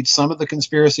online and read some of the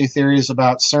conspiracy theories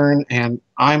about CERN, and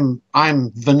I'm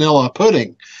vanilla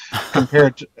pudding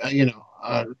compared to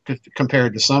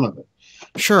compared to some of it.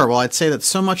 Sure. Well, I'd say that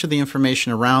so much of the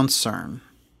information around CERN,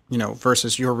 you know,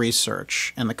 versus your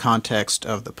research and the context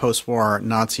of the post-war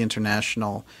Nazi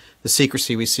international, the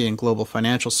secrecy we see in global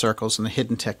financial circles, and the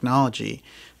hidden technology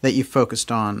that you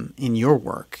focused on in your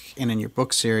work and in your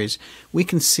book series, we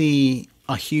can see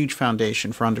a huge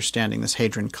foundation for understanding this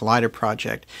Hadron Collider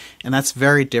project. And that's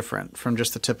very different from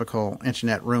just the typical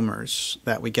internet rumors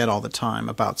that we get all the time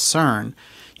about CERN.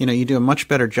 You know, you do a much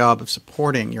better job of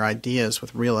supporting your ideas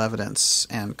with real evidence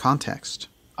and context.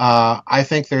 I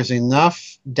think there's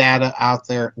enough data out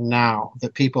there now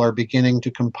that people are beginning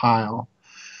to compile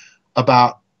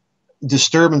about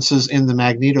disturbances in the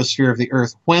magnetosphere of the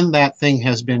Earth when that thing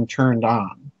has been turned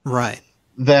on. Right.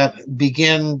 That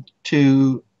begin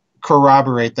to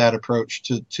corroborate that approach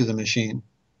to the machine.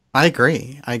 I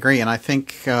agree. And I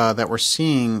think that we're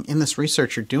seeing in this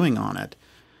research you're doing on it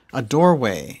a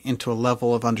doorway into a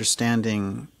level of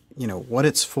understanding, you know, what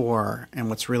it's for and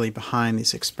what's really behind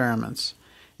these experiments.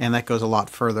 And that goes a lot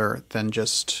further than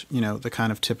just, you know, the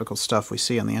kind of typical stuff we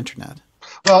see on the internet.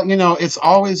 Well, you know, it's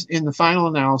always, in the final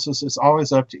analysis, it's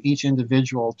always up to each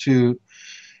individual to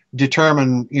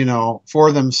determine, you know,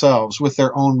 for themselves with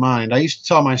their own mind. I used to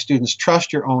tell my students,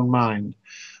 trust your own mind.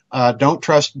 Don't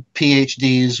trust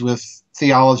PhDs with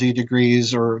theology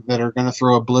degrees or that are going to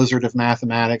throw a blizzard of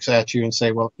mathematics at you and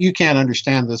say, well, you can't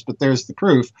understand this, but there's the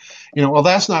proof. You know, well,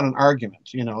 that's not an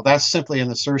argument. You know, that's simply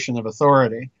an assertion of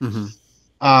authority.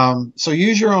 Mm-hmm. So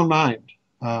use your own mind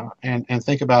and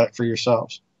think about it for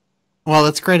yourselves. Well,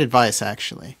 that's great advice,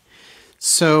 actually.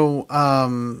 So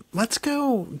let's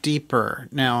go deeper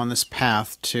now on this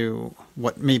path to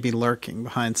what may be lurking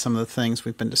behind some of the things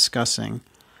we've been discussing.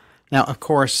 Now, of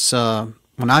course,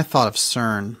 when I thought of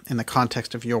CERN in the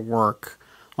context of your work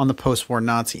on the post-war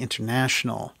Nazi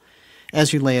international,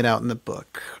 as you lay it out in the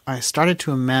book, I started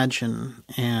to imagine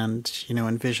and, you know,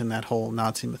 envision that whole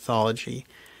Nazi mythology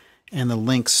and the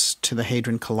links to the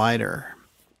Hadron Collider.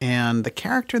 And the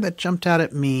character that jumped out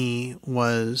at me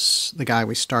was the guy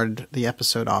we started the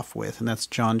episode off with, and that's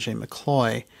John J.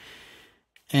 McCloy.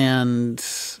 And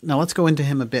now let's go into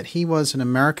him a bit. He was an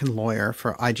American lawyer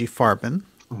for I.G. Farben.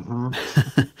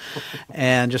 Mm-hmm.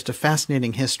 And just a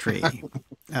fascinating history.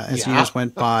 As years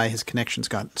went by, his connections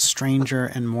got stranger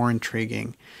and more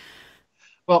intriguing.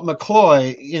 Well,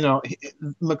 McCloy, you know,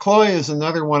 McCloy is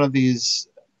another one of these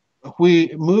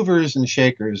movers and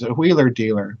shakers, a wheeler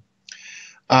dealer.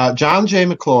 John J.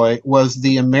 McCloy was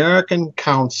the American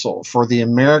counsel for the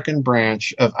American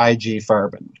branch of I.G.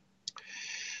 Farben.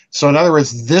 So in other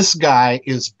words, this guy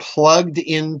is plugged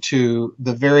into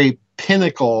the very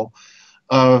pinnacle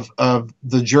of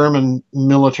the German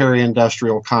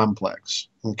military-industrial complex,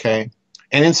 okay?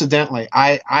 And incidentally,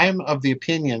 I'm of the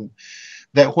opinion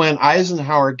that when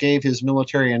Eisenhower gave his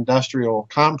military-industrial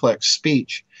complex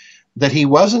speech, that he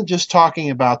wasn't just talking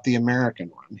about the American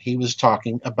one, he was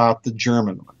talking about the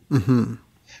German one. Mm-hmm.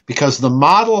 Because the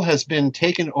model has been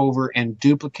taken over and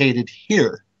duplicated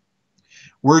here.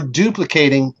 We're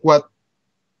duplicating what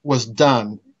was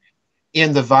done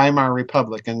in the Weimar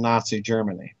Republic in Nazi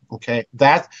Germany. Okay,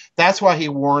 that's why he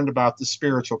warned about the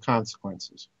spiritual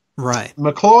consequences. Right.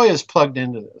 McCloy is plugged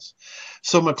into this.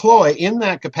 So McCloy, in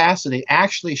that capacity,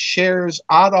 actually shares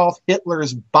Adolf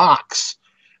Hitler's box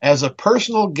as a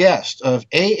personal guest of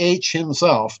A.H.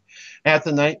 himself at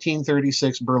the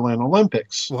 1936 Berlin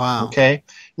Olympics. Wow. Okay.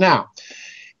 Now,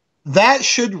 that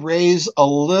should raise a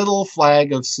little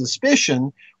flag of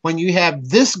suspicion when you have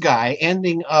this guy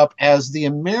ending up as the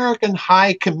American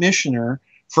High Commissioner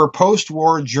for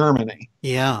post-war Germany.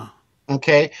 Yeah.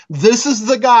 Okay. This is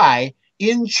the guy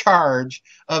in charge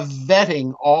of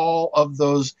vetting all of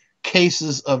those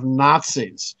cases of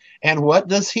Nazis. And what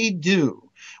does he do?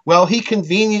 Well, he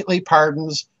conveniently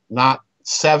pardons not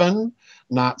 7,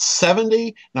 not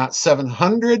 70, not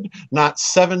 700, not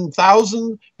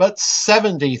 7,000, but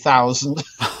 70,000 Nazis.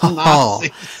 Oh,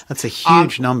 that's a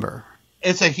huge number.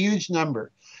 It's a huge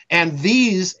number. And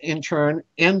these, in turn,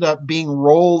 end up being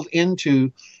rolled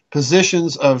into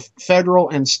positions of federal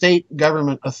and state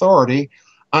government authority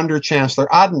under Chancellor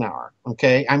Adenauer.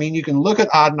 Okay, I mean, you can look at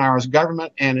Adenauer's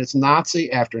government, and it's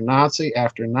Nazi after Nazi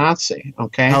after Nazi.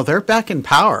 Okay, Oh, they're back in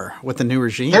power with the new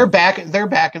regime. they're back. They're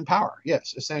back in power.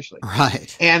 Yes, essentially.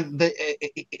 Right. And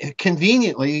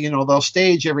conveniently, you know, they'll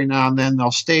stage every now and then.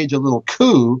 They'll stage a little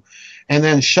coup, and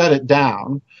then shut it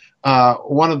down.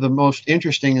 One of the most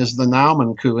interesting is the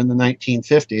Naumann coup in the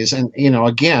 1950s, and you know,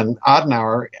 again,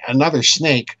 Adenauer, another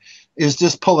snake, is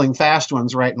just pulling fast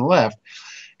ones right and left.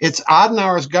 It's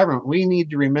Adenauer's government. We need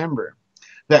to remember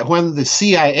that when the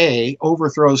CIA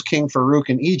overthrows King Farouk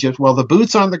in Egypt, well, the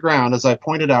boots on the ground, as I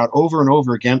pointed out over and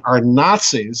over again, are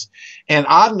Nazis. And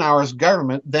Adenauer's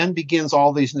government then begins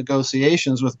all these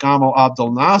negotiations with Gamal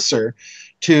Abdel Nasser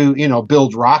to, you know,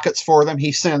 build rockets for them.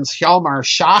 He sends Hjalmar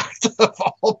Schacht, of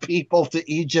all people,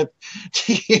 to Egypt.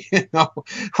 You know,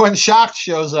 when Schacht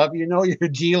shows up, you know you're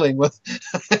dealing with,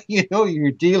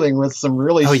 some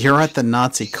really. Oh, you're at the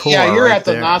Nazi core. Yeah, you're right at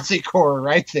the there. Nazi core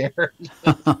right there.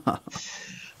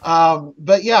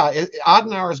 But yeah,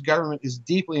 Adenauer's government is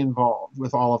deeply involved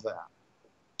with all of that.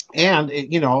 And,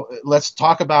 you know, let's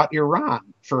talk about Iran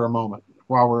for a moment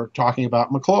while we're talking about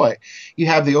McCloy. You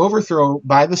have the overthrow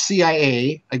by the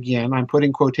CIA, again, I'm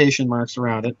putting quotation marks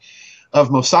around it, of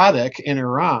Mossadegh in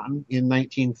Iran in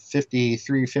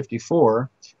 1953-54.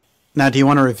 Now, do you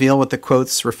want to reveal what the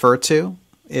quotes refer to?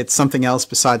 It's something else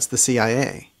besides the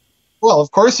CIA. Well,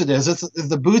 of course it is. It's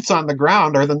the boots on the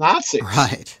ground are the Nazis.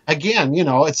 Right. Again, you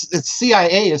know, it's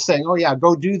CIA is saying, oh yeah,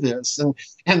 go do this. And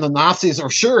the Nazis are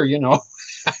sure, you know,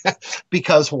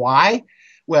 because why?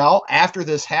 Well, after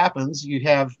this happens, you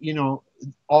have, you know,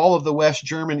 all of the West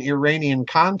German Iranian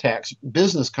contacts,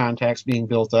 business contacts being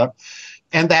built up.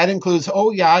 And that includes, oh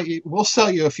yeah, we'll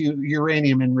sell you a few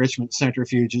uranium enrichment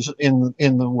centrifuges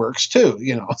in the works too,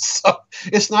 you know. So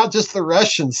it's not just the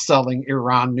Russians selling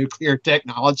Iran nuclear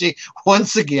technology.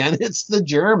 Once again, it's the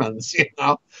Germans, you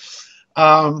know.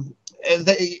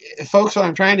 Folks, what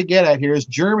I'm trying to get at here is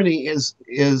Germany is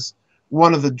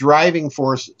one of the driving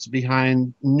forces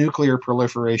behind nuclear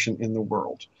proliferation in the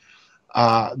world.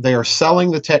 They are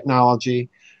selling the technology.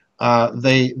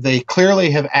 They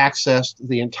clearly have accessed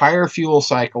the entire fuel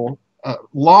cycle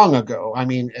long ago. I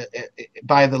mean,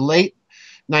 by the late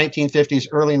 1950s,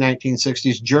 early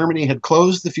 1960s, Germany had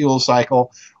closed the fuel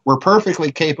cycle, were perfectly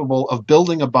capable of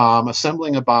building a bomb,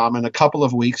 assembling a bomb in a couple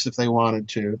of weeks if they wanted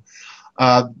to.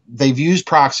 They've used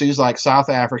proxies like South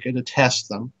Africa to test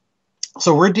them.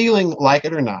 So we're dealing, like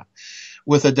it or not,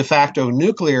 with a de facto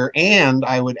nuclear and,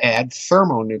 I would add,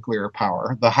 thermonuclear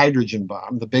power, the hydrogen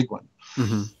bomb, the big one.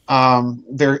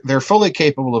 Mm-hmm. They're fully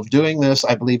capable of doing this.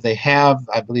 I believe they have.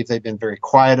 I believe they've been very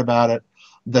quiet about it.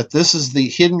 That this is the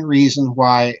hidden reason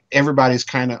why everybody's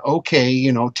kind of okay,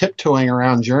 you know, tiptoeing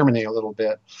around Germany a little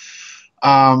bit.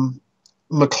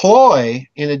 McCloy,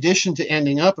 in addition to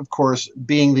ending up, of course,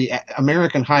 being the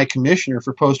American High Commissioner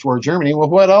for post-war Germany, well,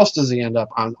 what else does he end up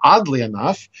on? Oddly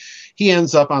enough, he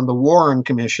ends up on the Warren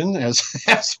Commission as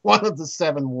one of the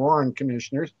 7 Warren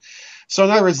commissioners. So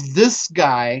in other words, this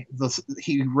guy,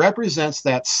 he represents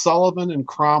that Sullivan and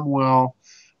Cromwell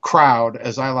crowd,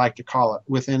 as I like to call it,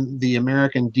 within the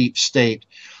American deep state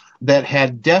that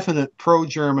had definite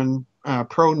pro-German,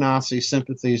 pro-Nazi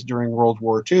sympathies during World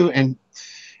War II, and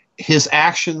his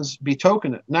actions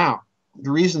betoken it. Now, the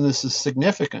reason this is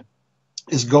significant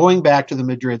is going back to the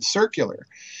Madrid Circular.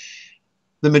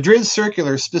 The Madrid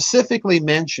Circular specifically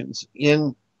mentions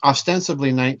in ostensibly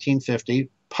 1950,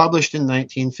 published in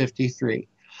 1953,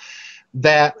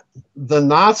 that the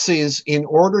Nazis, in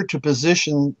order to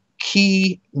position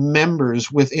key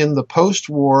members within the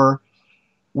post-war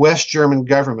West German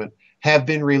government, have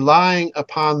been relying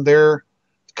upon their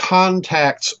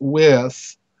contacts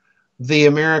with the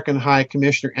American High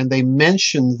Commissioner, and they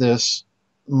mention this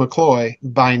McCloy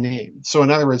by name. So in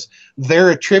other words,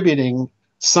 they're attributing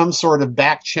some sort of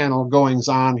back channel goings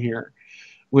on here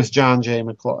with John J.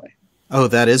 McCloy. Oh,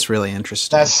 that is really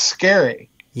interesting. That's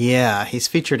scary. Yeah, he's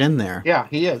featured in there. Yeah,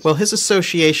 he is. Well, his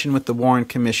association with the Warren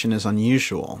Commission is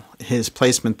unusual, his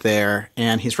placement there,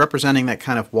 and he's representing that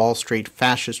kind of Wall Street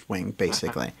fascist wing,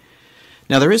 basically.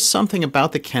 Now, there is something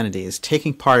about the Kennedys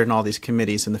taking part in all these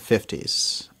committees in the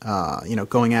 50s, you know,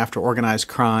 going after organized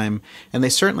crime, and they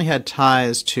certainly had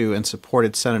ties to and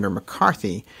supported Senator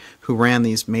McCarthy, who ran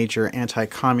these major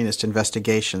anti-communist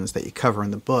investigations that you cover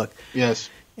in the book. Yes.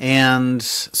 And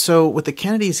so with the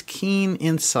Kennedys' keen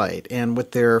insight and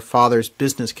with their father's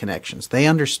business connections, they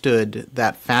understood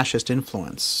that fascist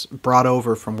influence brought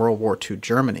over from World War II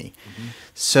Germany. Mm-hmm.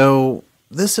 So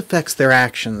this affects their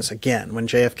actions, again, when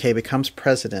JFK becomes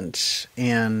president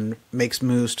and makes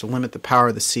moves to limit the power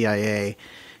of the CIA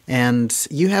And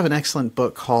you have an excellent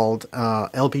book called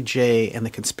LBJ and the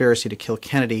Conspiracy to Kill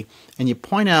Kennedy, and you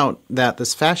point out that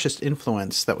this fascist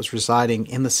influence that was residing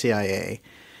in the CIA,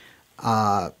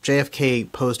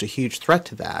 JFK posed a huge threat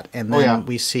to that, and then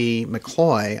we see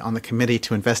McCloy on the committee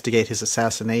to investigate his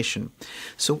assassination.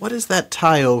 So what does that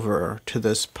tie over to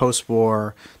this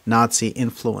post-war Nazi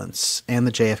influence and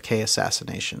the JFK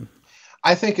assassination?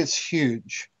 I think it's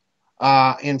huge.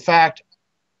 In fact,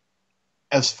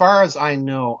 as far as I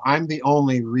know, I'm the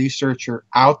only researcher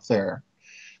out there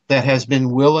that has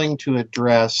been willing to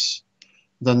address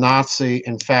the Nazi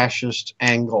and fascist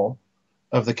angle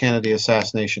of the Kennedy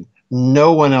assassination.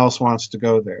 No one else wants to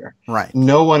go there. Right.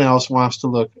 No one else wants to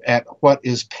look at what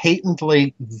is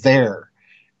patently there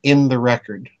in the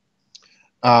record.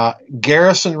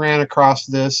 Garrison ran across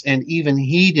this, and even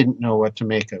he didn't know what to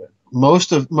make of it.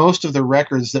 Most of the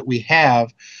records that we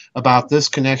have about this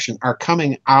connection are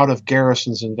coming out of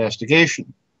Garrison's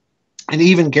investigation. And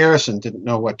even Garrison didn't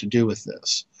know what to do with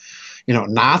this. You know,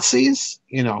 Nazis,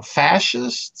 you know,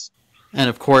 fascists. And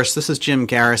of course, this is Jim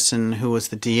Garrison, who was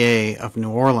the DA of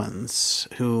New Orleans,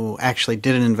 who actually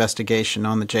did an investigation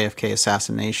on the JFK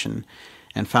assassination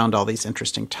and found all these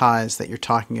interesting ties that you're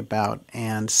talking about.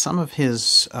 And some of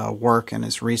his work and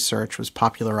his research was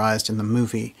popularized in the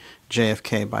movie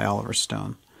JFK by Oliver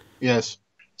Stone. Yes.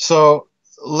 So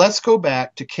let's go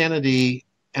back to Kennedy,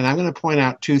 and I'm going to point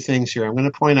out two things here. I'm going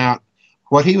to point out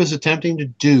what he was attempting to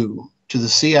do to the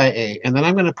CIA, and then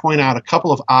I'm going to point out a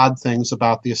couple of odd things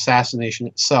about the assassination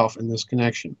itself in this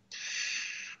connection.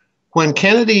 When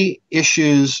Kennedy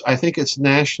issues, I think it's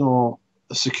National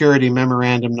Security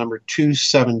Memorandum number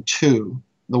 272,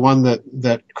 the one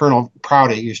that Colonel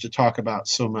Prouty used to talk about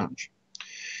so much.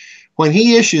 When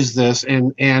he issues this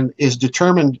and is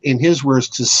determined, in his words,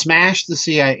 to smash the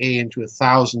CIA into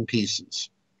 1,000 pieces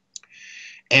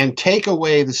and take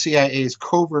away the CIA's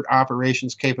covert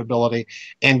operations capability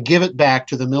and give it back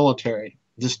to the military,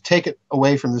 just take it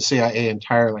away from the CIA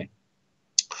entirely.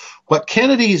 What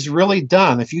Kennedy's really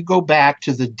done, if you go back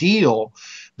to the deal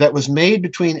that was made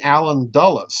between Allen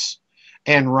Dulles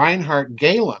and Reinhard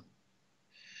Gehlen,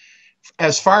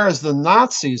 as far as the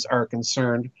Nazis are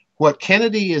concerned, what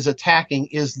Kennedy is attacking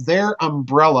is their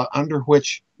umbrella under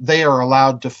which they are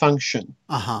allowed to function.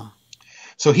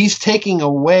 So he's taking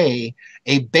away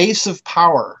a base of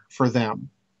power for them.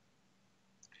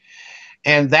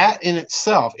 And that in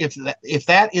itself, if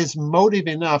that is motive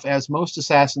enough, as most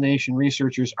assassination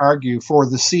researchers argue, for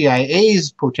the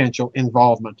CIA's potential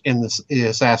involvement in the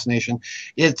assassination,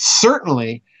 it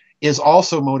certainly is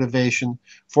also motivation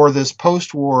for this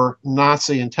post-war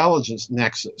Nazi intelligence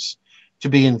nexus to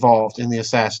be involved in the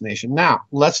assassination. Now,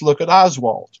 let's look at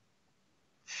Oswald.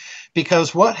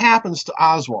 Because what happens to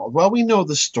Oswald? Well, we know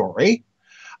the story.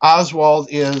 Oswald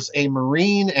is a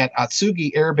Marine at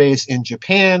Atsugi Air Base in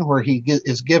Japan, where he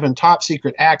is given top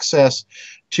secret access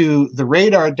to the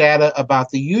radar data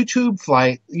about the U-2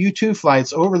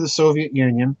 flights over the Soviet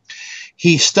Union.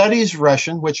 He studies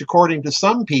Russian, which according to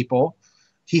some people,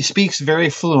 he speaks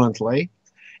very fluently.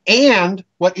 And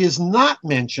what is not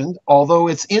mentioned, although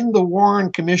it's in the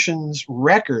Warren Commission's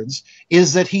records,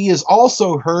 is that he is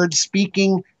also heard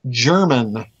speaking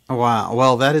German. Wow.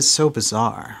 Well, that is so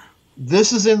bizarre.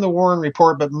 This is in the Warren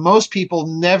report, but most people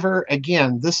never,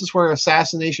 again, this is where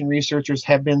assassination researchers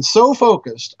have been so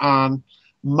focused on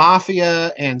mafia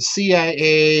and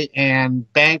CIA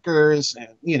and bankers and,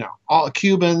 you know, all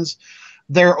Cubans.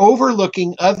 They're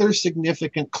overlooking other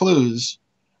significant clues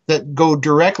that go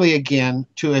directly, again,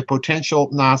 to a potential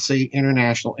Nazi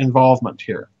international involvement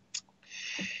here.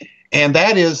 And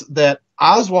that is that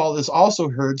Oswald is also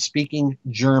heard speaking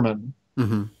German.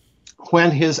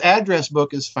 When his address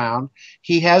book is found,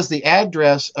 he has the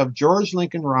address of George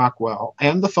Lincoln Rockwell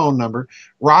and the phone number.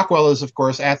 Rockwell is, of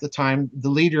course, at the time, the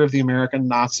leader of the American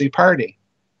Nazi Party.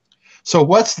 So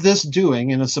what's this doing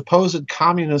in a supposed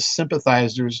communist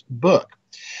sympathizer's book?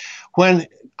 When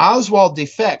Oswald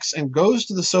defects and goes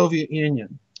to the Soviet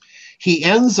Union, he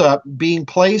ends up being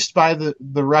placed by the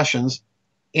Russians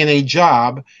in a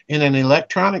job in an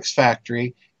electronics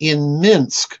factory in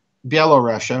Minsk,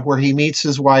 Belarusia, where he meets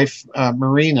his wife,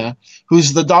 Marina,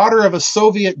 who's the daughter of a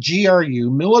Soviet GRU,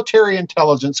 military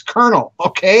intelligence colonel.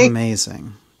 Okay?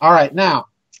 Amazing. All right, now,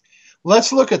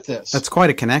 let's look at this. That's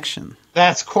quite a connection.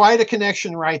 That's quite a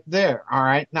connection right there. All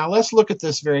right, now let's look at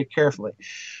this very carefully.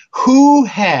 Who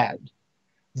had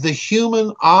the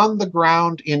human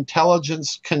on-the-ground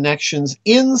intelligence connections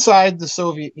inside the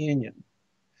Soviet Union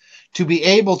to be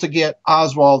able to get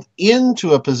Oswald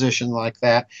into a position like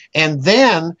that and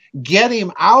then get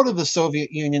him out of the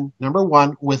Soviet Union, number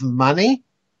one, with money,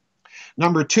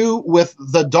 Number two, with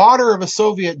the daughter of a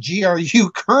Soviet GRU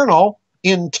colonel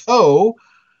in tow,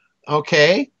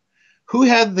 okay, who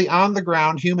had the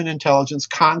on-the-ground human intelligence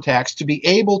contacts to be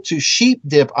able to sheep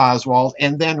dip Oswald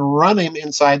and then run him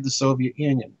inside the Soviet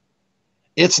Union.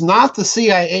 It's not the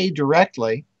CIA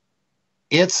directly.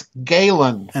 It's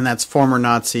Gehlen. And that's former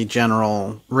Nazi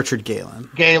General Richard Gehlen.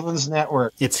 Gehlen's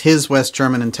network. It's his West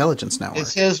German intelligence network.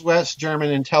 It's his West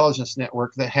German intelligence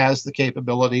network that has the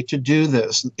capability to do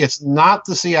this. It's not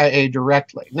the CIA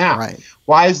directly. Now,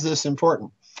 why is this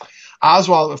important?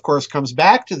 Oswald, of course, comes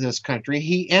back to this country.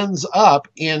 He ends up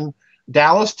in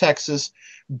Dallas, Texas,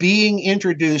 being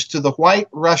introduced to the white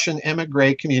Russian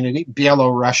emigre community,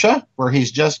 Bielorussia, where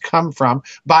he's just come from,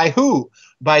 by who?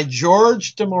 By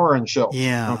George de Mohrenschildt.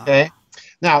 Yeah. Okay.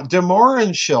 Now, de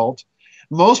Mohrenschildt,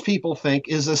 most people think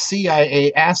is a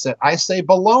CIA asset. I say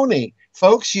baloney.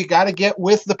 Folks, you got to get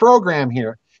with the program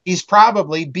here. He's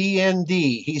probably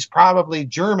BND. He's probably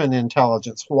German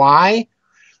intelligence. Why?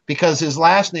 Because his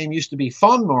last name used to be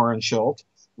von Mohrenschildt.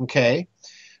 Okay.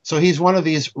 So he's one of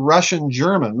these Russian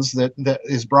Germans that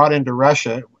is brought into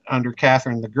Russia under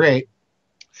Catherine the Great.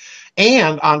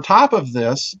 And on top of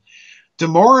this, de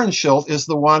Mohrenschildt is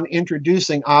the one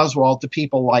introducing Oswald to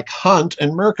people like Hunt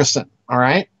and Murchison, all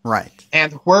right? Right.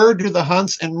 And where do the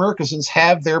Hunts and Murchisons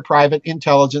have their private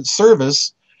intelligence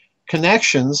service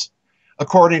connections,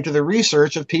 according to the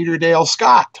research of Peter Dale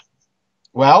Scott?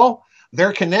 Well,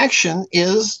 their connection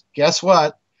is, guess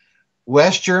what?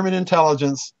 West German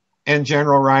intelligence and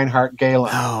General Reinhard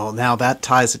Gehlen. Oh, now that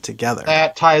ties it together.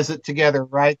 That ties it together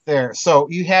right there. So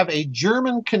you have a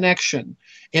German connection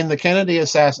in the Kennedy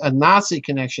assassination, a Nazi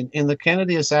connection in the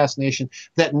Kennedy assassination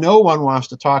that no one wants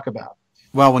to talk about.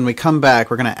 Well, when we come back,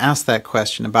 we're going to ask that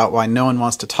question about why no one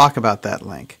wants to talk about that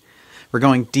link. We're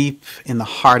going deep in the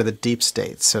heart of the deep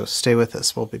state, so stay with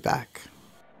us. We'll be back.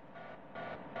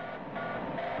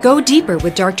 Go deeper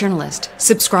with Dark Journalist.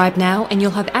 Subscribe now and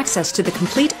you'll have access to the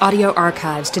complete audio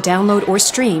archives to download or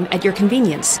stream at your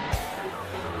convenience.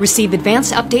 Receive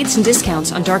advanced updates and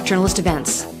discounts on Dark Journalist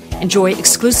events. Enjoy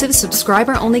exclusive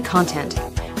subscriber-only content.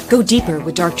 Go deeper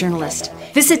with Dark Journalist.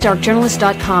 Visit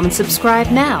darkjournalist.com and subscribe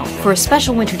now for a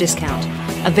special winter discount.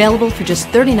 Available for just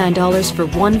 $39 for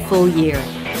 1 full year.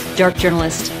 Dark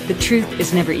Journalist, the truth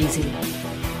is never easy.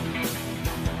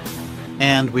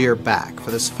 And we are back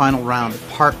for this final round of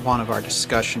part 1 of our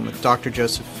discussion with Dr.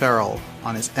 Joseph Farrell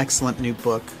on his excellent new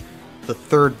book, The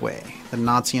Third Way, The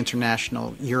Nazi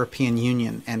International, European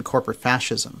Union, and Corporate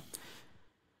Fascism.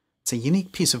 It's a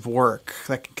unique piece of work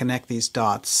that can connect these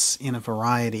dots in a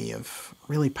variety of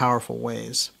really powerful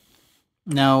ways.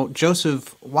 Now,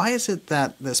 Joseph, why is it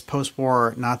that this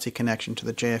post-war Nazi connection to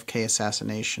the JFK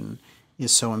assassination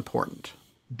is so important?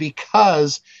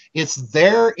 Because it's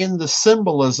there in the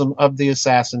symbolism of the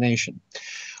assassination.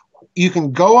 You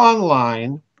can go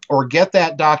online or get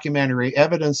that documentary,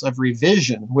 Evidence of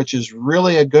Revision, which is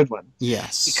really a good one.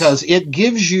 Yes. Because it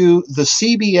gives you the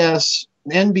CBS,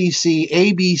 NBC,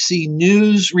 ABC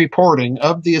news reporting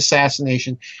of the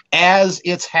assassination as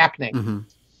it's happening. Mm-hmm.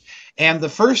 And the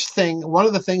first thing, one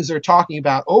of the things they're talking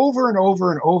about over and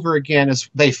over and over again is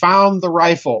they found the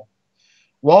rifle.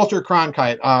 Walter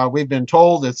Cronkite, we've been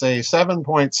told it's a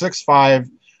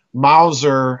 7.65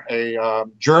 Mauser, a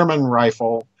German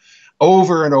rifle,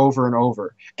 over and over and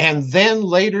over. And then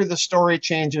later the story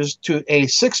changes to a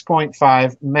 6.5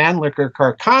 Mannlicher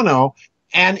Carcano,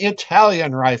 an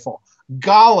Italian rifle.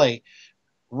 Golly,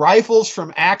 rifles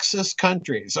from Axis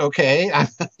countries, okay? I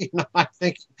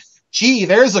think, gee,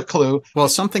 there's a clue. Well,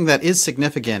 something that is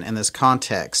significant in this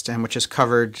context, and which is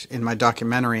covered in my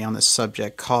documentary on this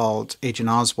subject called Agent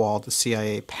Oswald, the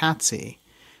CIA Patsy,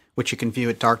 which you can view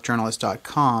at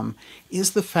darkjournalist.com,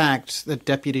 is the fact that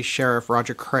Deputy Sheriff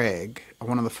Roger Craig,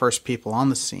 one of the first people on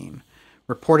the scene,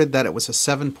 reported that it was a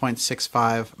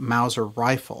 7.65 Mauser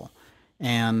rifle.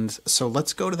 And so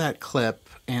let's go to that clip,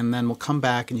 and then we'll come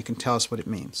back and you can tell us what it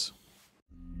means.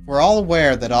 We're all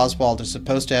aware that Oswald is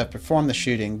supposed to have performed the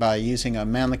shooting by using a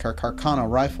Mannlicher Carcano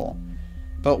rifle,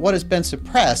 but what has been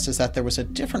suppressed is that there was a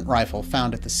different rifle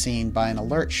found at the scene by an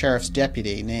alert sheriff's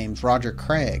deputy named Roger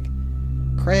Craig.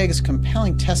 Craig's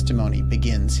compelling testimony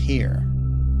begins here.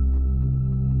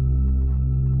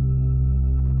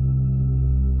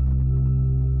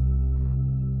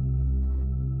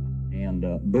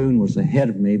 And Boone was ahead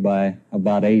of me by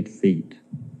about 8 feet.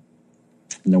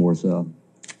 And there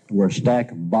were a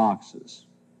stack of boxes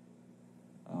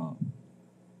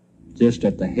just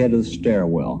at the head of the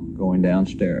stairwell going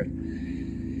downstairs.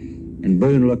 And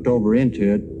Boone looked over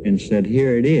into it and said,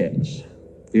 "Here it is.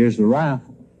 Here's the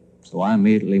rifle." So I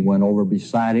immediately went over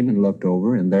beside him and looked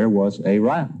over, and there was a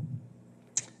rifle.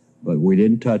 But we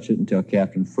didn't touch it until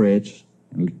Captain Fritz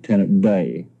and Lieutenant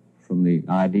Day from the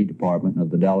ID department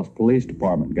of the Dallas Police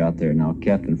Department got there. Now,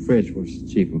 Captain Fritz was the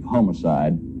chief of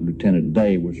homicide. Lieutenant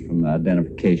Day was from the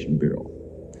Identification Bureau.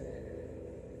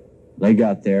 They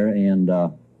got there and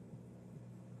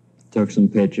took some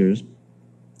pictures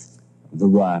of the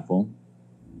rifle.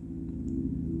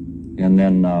 And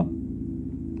then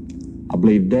I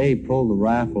believe Dave pulled the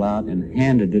rifle out and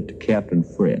handed it to Captain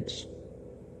Fritz,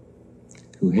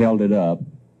 who held it up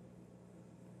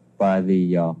by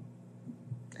the,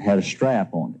 had a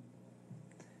strap on it.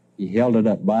 He held it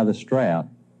up by the strap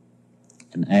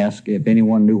and asked if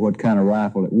anyone knew what kind of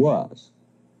rifle it was.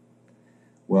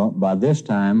 Well, by this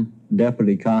time,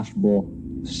 Deputy Constable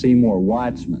Seymour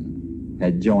Weitzman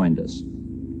had joined us.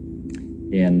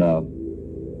 And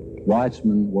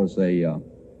Weitzman was a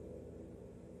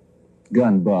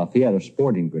gun buff. He had a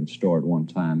sporting goods store at one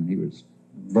time. He was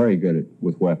very good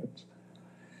with weapons.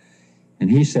 And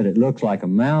he said, it looks like a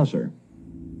Mauser.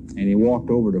 And he walked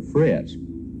over to Fritz.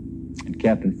 And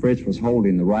Captain Fritz was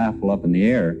holding the rifle up in the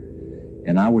air.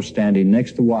 And I was standing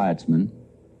next to Weitzman,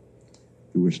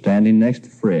 who was standing next to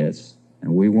Fritz.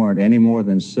 And we weren't any more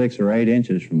than 6 or 8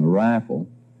 inches from the rifle.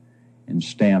 And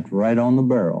stamped right on the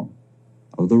barrel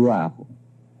of the rifle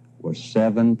was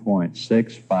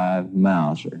 7.65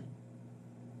 Mauser.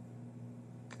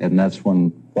 And that's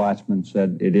when Weitzman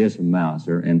said it is a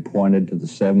Mauser and pointed to the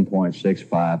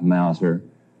 7.65 Mauser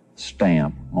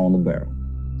stamp on the barrel.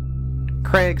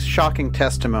 Craig's shocking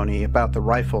testimony about the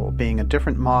rifle being a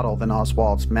different model than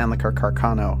Oswald's Mannlicher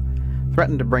Carcano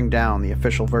threatened to bring down the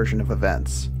official version of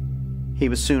events. He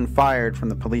was soon fired from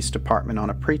the police department on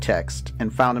a pretext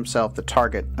and found himself the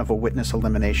target of a witness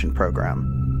elimination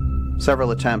program.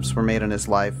 Several attempts were made on his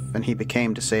life, and he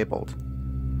became disabled.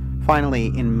 Finally,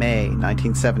 in May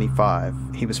 1975,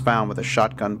 he was found with a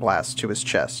shotgun blast to his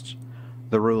chest.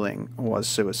 The ruling was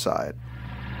suicide.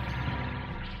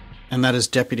 And that is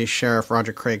Deputy Sheriff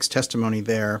Roger Craig's testimony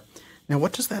there. Now,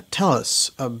 what does that tell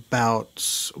us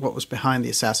about what was behind the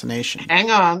assassination? Hang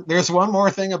on. There's one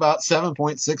more thing about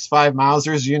 7.65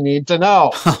 Mausers you need to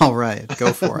know. All right,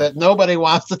 go for it. That nobody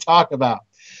wants to talk about.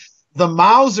 The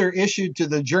Mauser issued to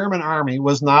the German army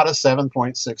was not a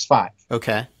 7.65.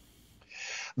 Okay.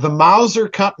 The Mauser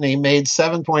company made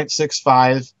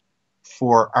 7.65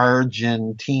 for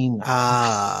Argentina.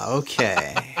 Ah,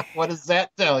 okay. What does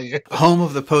that tell you? Home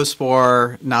of the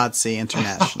post-war Nazi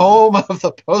International. Home of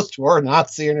the post-war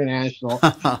Nazi International.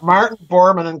 Martin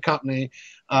Bormann and company,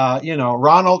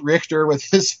 Ronald Richter with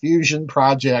his fusion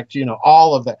project,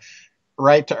 all of that,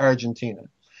 right to Argentina.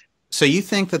 So you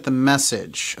think that the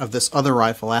message of this other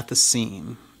rifle at the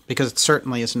scene, because it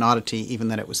certainly is an oddity even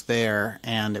that it was there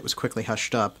and it was quickly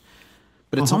hushed up,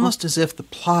 but it's almost as if the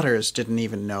plotters didn't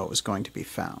even know it was going to be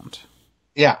found.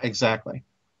 Yeah, exactly.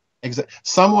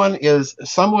 Someone is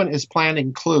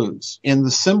planting clues in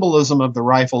the symbolism of the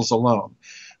rifles alone,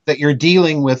 that you're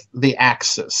dealing with the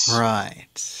Axis.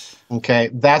 Right. Okay,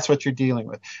 that's what you're dealing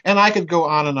with. And I could go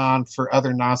on and on for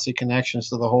other Nazi connections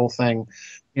to the whole thing.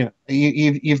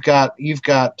 You've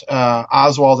got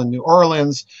Oswald in New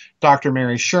Orleans, Dr.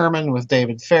 Mary Sherman with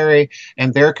David Ferry,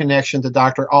 and their connection to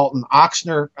Dr. Alton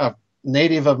Oxner, a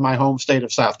native of my home state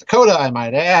of South Dakota, I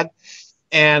might add.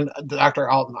 And Dr.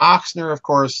 Alton Oxner, of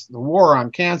course, the war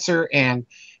on cancer, and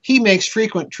he makes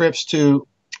frequent trips to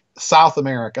South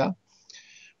America,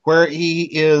 where he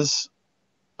is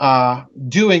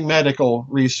doing medical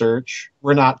research.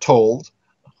 We're not told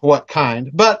what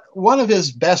kind, but one of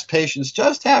his best patients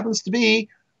just happens to be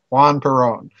Juan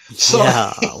Perón. So,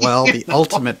 yeah, well, the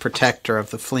ultimate protector of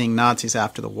the fleeing Nazis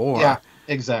after the war. Yeah,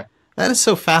 exactly. That is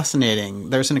so fascinating.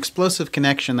 There's an explosive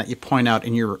connection that you point out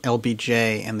in your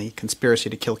LBJ and the Conspiracy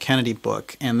to Kill Kennedy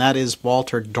book, and that is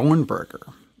Walter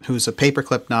Dornberger, who's a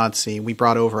paperclip Nazi we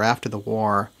brought over after the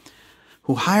war,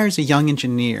 who hires a young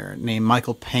engineer named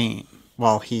Michael Payne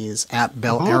while he's at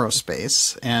Bell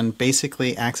Aerospace and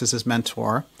basically acts as his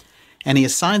mentor. And he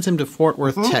assigns him to Fort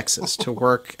Worth, Texas to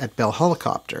work at Bell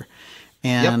Helicopter.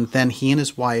 And then he and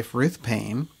his wife, Ruth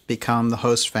Payne, become the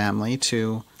host family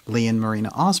to Lee and Marina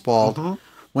Oswald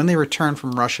when they return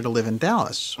from Russia to live in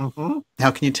Dallas. Now,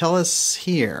 can you tell us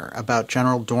here about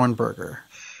General Dornberger?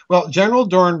 Well, General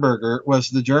Dornberger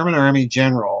was the German army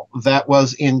general that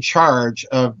was in charge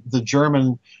of the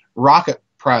German rocket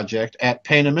project at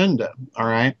Peenemünde, all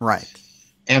right? Right.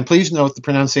 And please note the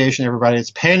pronunciation, everybody. It's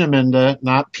Peenemünde,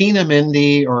 not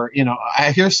Peenemünde, or,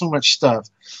 I hear so much stuff.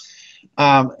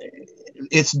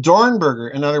 It's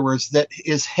Dornberger, in other words, that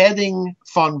is heading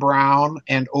von Braun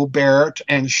and Obert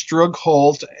and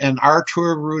Strugholt and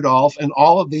Arthur Rudolph and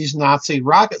all of these Nazi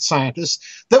rocket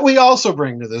scientists that we also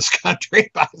bring to this country,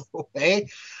 by the way.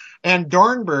 And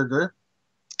Dornberger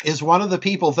is one of the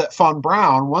people that von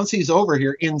Braun, once he's over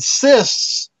here,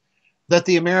 insists that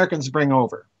the Americans bring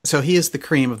over. So he is the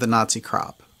cream of the Nazi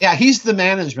crop. Yeah, he's the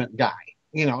management guy.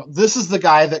 This is the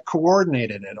guy that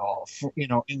coordinated it all,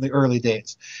 in the early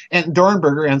days. And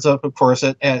Dornberger ends up, of course,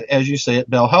 as you say, at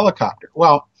Bell Helicopter.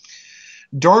 Well,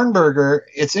 Dornberger,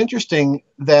 it's interesting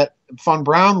that von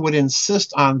Braun would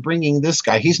insist on bringing this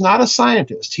guy. He's not a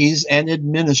scientist. He's an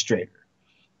administrator.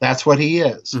 That's what he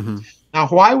is. Mm-hmm. Now,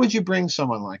 why would you bring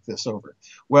someone like this over?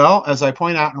 Well, as I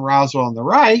point out in Roswell and the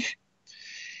Reich,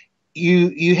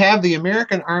 you have the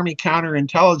American Army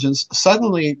counterintelligence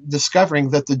suddenly discovering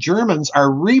that the Germans are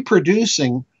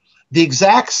reproducing the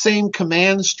exact same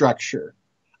command structure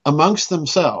amongst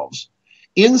themselves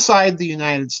inside the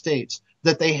United States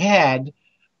that they had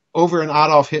over in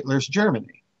Adolf Hitler's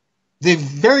Germany. The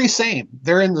very same.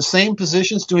 They're in the same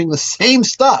positions doing the same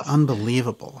stuff.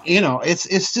 Unbelievable.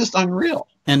 It's just unreal.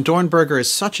 And Dornberger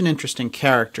is such an interesting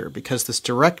character because this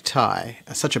direct tie,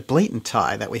 such a blatant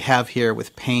tie that we have here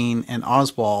with Payne and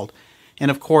Oswald,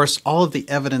 and of course all of the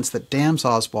evidence that damns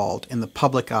Oswald in the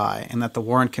public eye and that the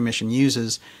Warren Commission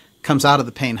uses comes out of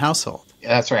the Payne household.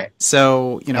 That's right.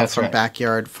 So, That's from right.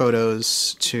 backyard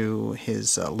photos to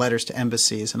his letters to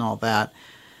embassies and all that,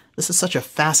 this is such a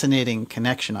fascinating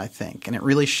connection, I think, and it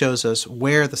really shows us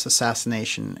where this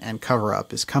assassination and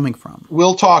cover-up is coming from.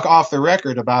 We'll talk off the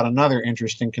record about another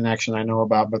interesting connection I know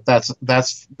about, but that's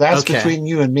Okay. between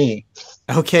you and me.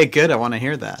 Okay, good. I want to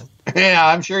hear that. Yeah,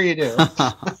 I'm sure you do.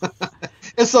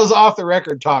 It's those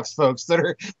off-the-record talks, folks, that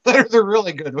are the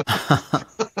really good ones.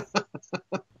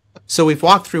 So we've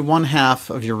walked through one half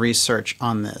of your research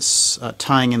on this,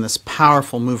 tying in this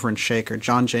powerful mover and shaker,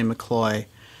 John J. McCloy,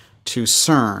 to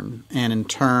CERN, and in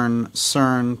turn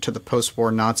CERN to the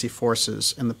post-war Nazi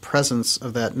forces and the presence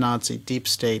of that Nazi deep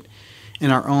state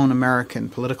in our own American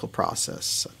political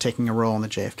process, taking a role in the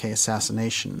JFK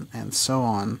assassination and so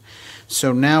on.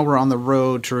 So now we're on the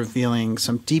road to revealing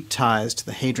some deep ties to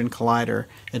the Hadron Collider,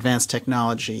 advanced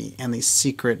technology, and these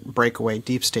secret breakaway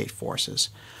deep state forces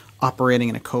operating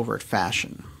in a covert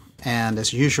fashion. And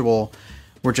as usual,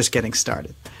 we're just getting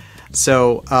started.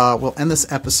 So we'll end this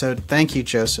episode. Thank you,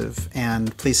 Joseph,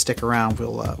 and please stick around.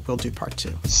 We'll do part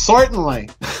 2. Certainly.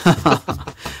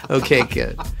 Okay,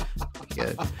 good.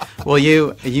 Well,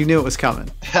 you knew it was coming.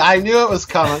 I knew it was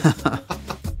coming.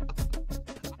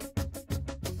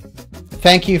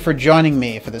 Thank you for joining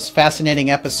me for this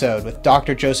fascinating episode with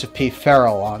Dr. Joseph P.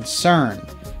 Farrell on CERN,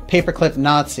 Paperclip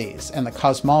Nazis, and the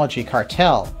Cosmology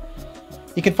Cartel.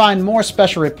 You can find more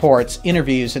special reports,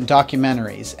 interviews, and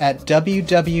documentaries at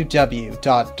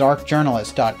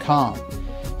www.darkjournalist.com.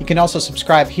 You can also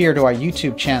subscribe here to our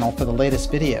YouTube channel for the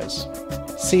latest videos.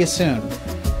 See you soon.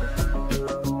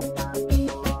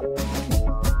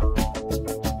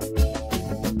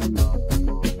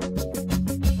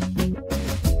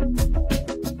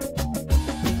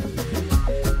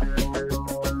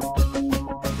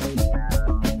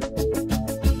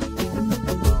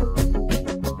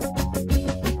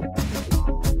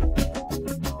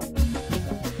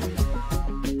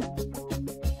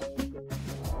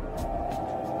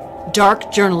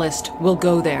 Dark Journalist will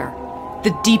go there.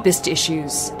 The deepest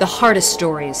issues, the hardest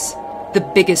stories, the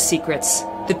biggest secrets.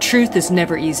 The truth is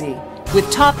never easy.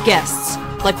 With top guests,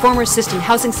 like former Assistant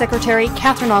Housing Secretary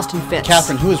Catherine Austin Fitts.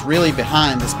 Catherine, who is really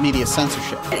behind this media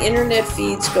censorship? Internet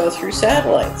feeds go through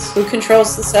satellites. Who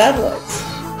controls the satellites?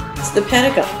 It's the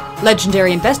Pentagon.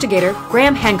 Legendary investigator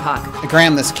Graham Hancock.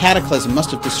 Graham, this cataclysm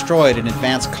must have destroyed an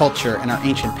advanced culture in our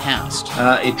ancient past.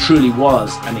 It truly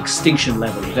was an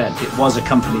extinction-level event. It was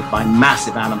accompanied by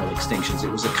massive animal extinctions.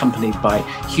 It was accompanied by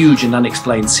huge and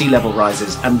unexplained sea level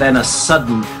rises, and then a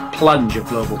sudden plunge of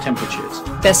global temperatures.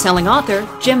 Best-selling author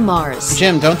Jim Marrs.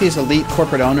 Jim, don't these elite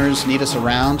corporate owners need us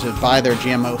around to buy their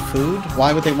GMO food?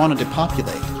 Why would they want to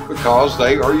depopulate? Because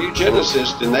they are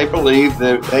eugenicists and they believe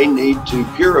that they need to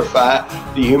purify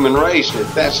the human race. And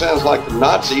if that sounds like the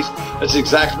Nazis, that's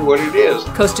exactly what it is.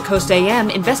 Coast to Coast AM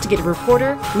investigative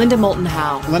reporter Linda Moulton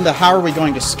Howe. Linda, how are we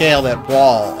going to scale that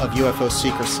wall of UFO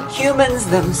secrecy? Humans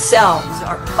themselves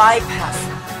are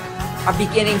bypassing, are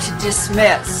beginning to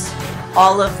dismiss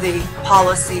all of the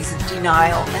policies of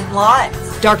denial and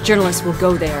lies. Dark Journalist will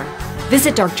go there.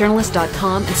 Visit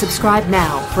darkjournalist.com and subscribe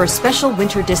now for a special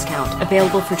winter discount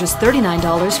available for just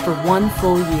 $39 for 1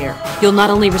 full year. You'll not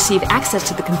only receive access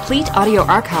to the complete audio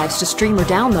archives to stream or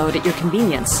download at your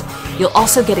convenience, you'll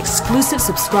also get exclusive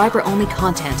subscriber-only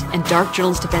content and Dark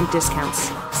Journalist event discounts.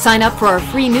 Sign up for our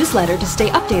free newsletter to stay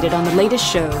updated on the latest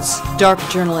shows. Dark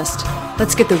Journalist.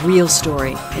 Let's get the real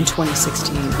story in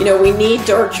 2016. We need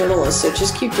dark journalists, so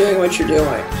just keep doing what you're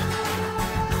doing.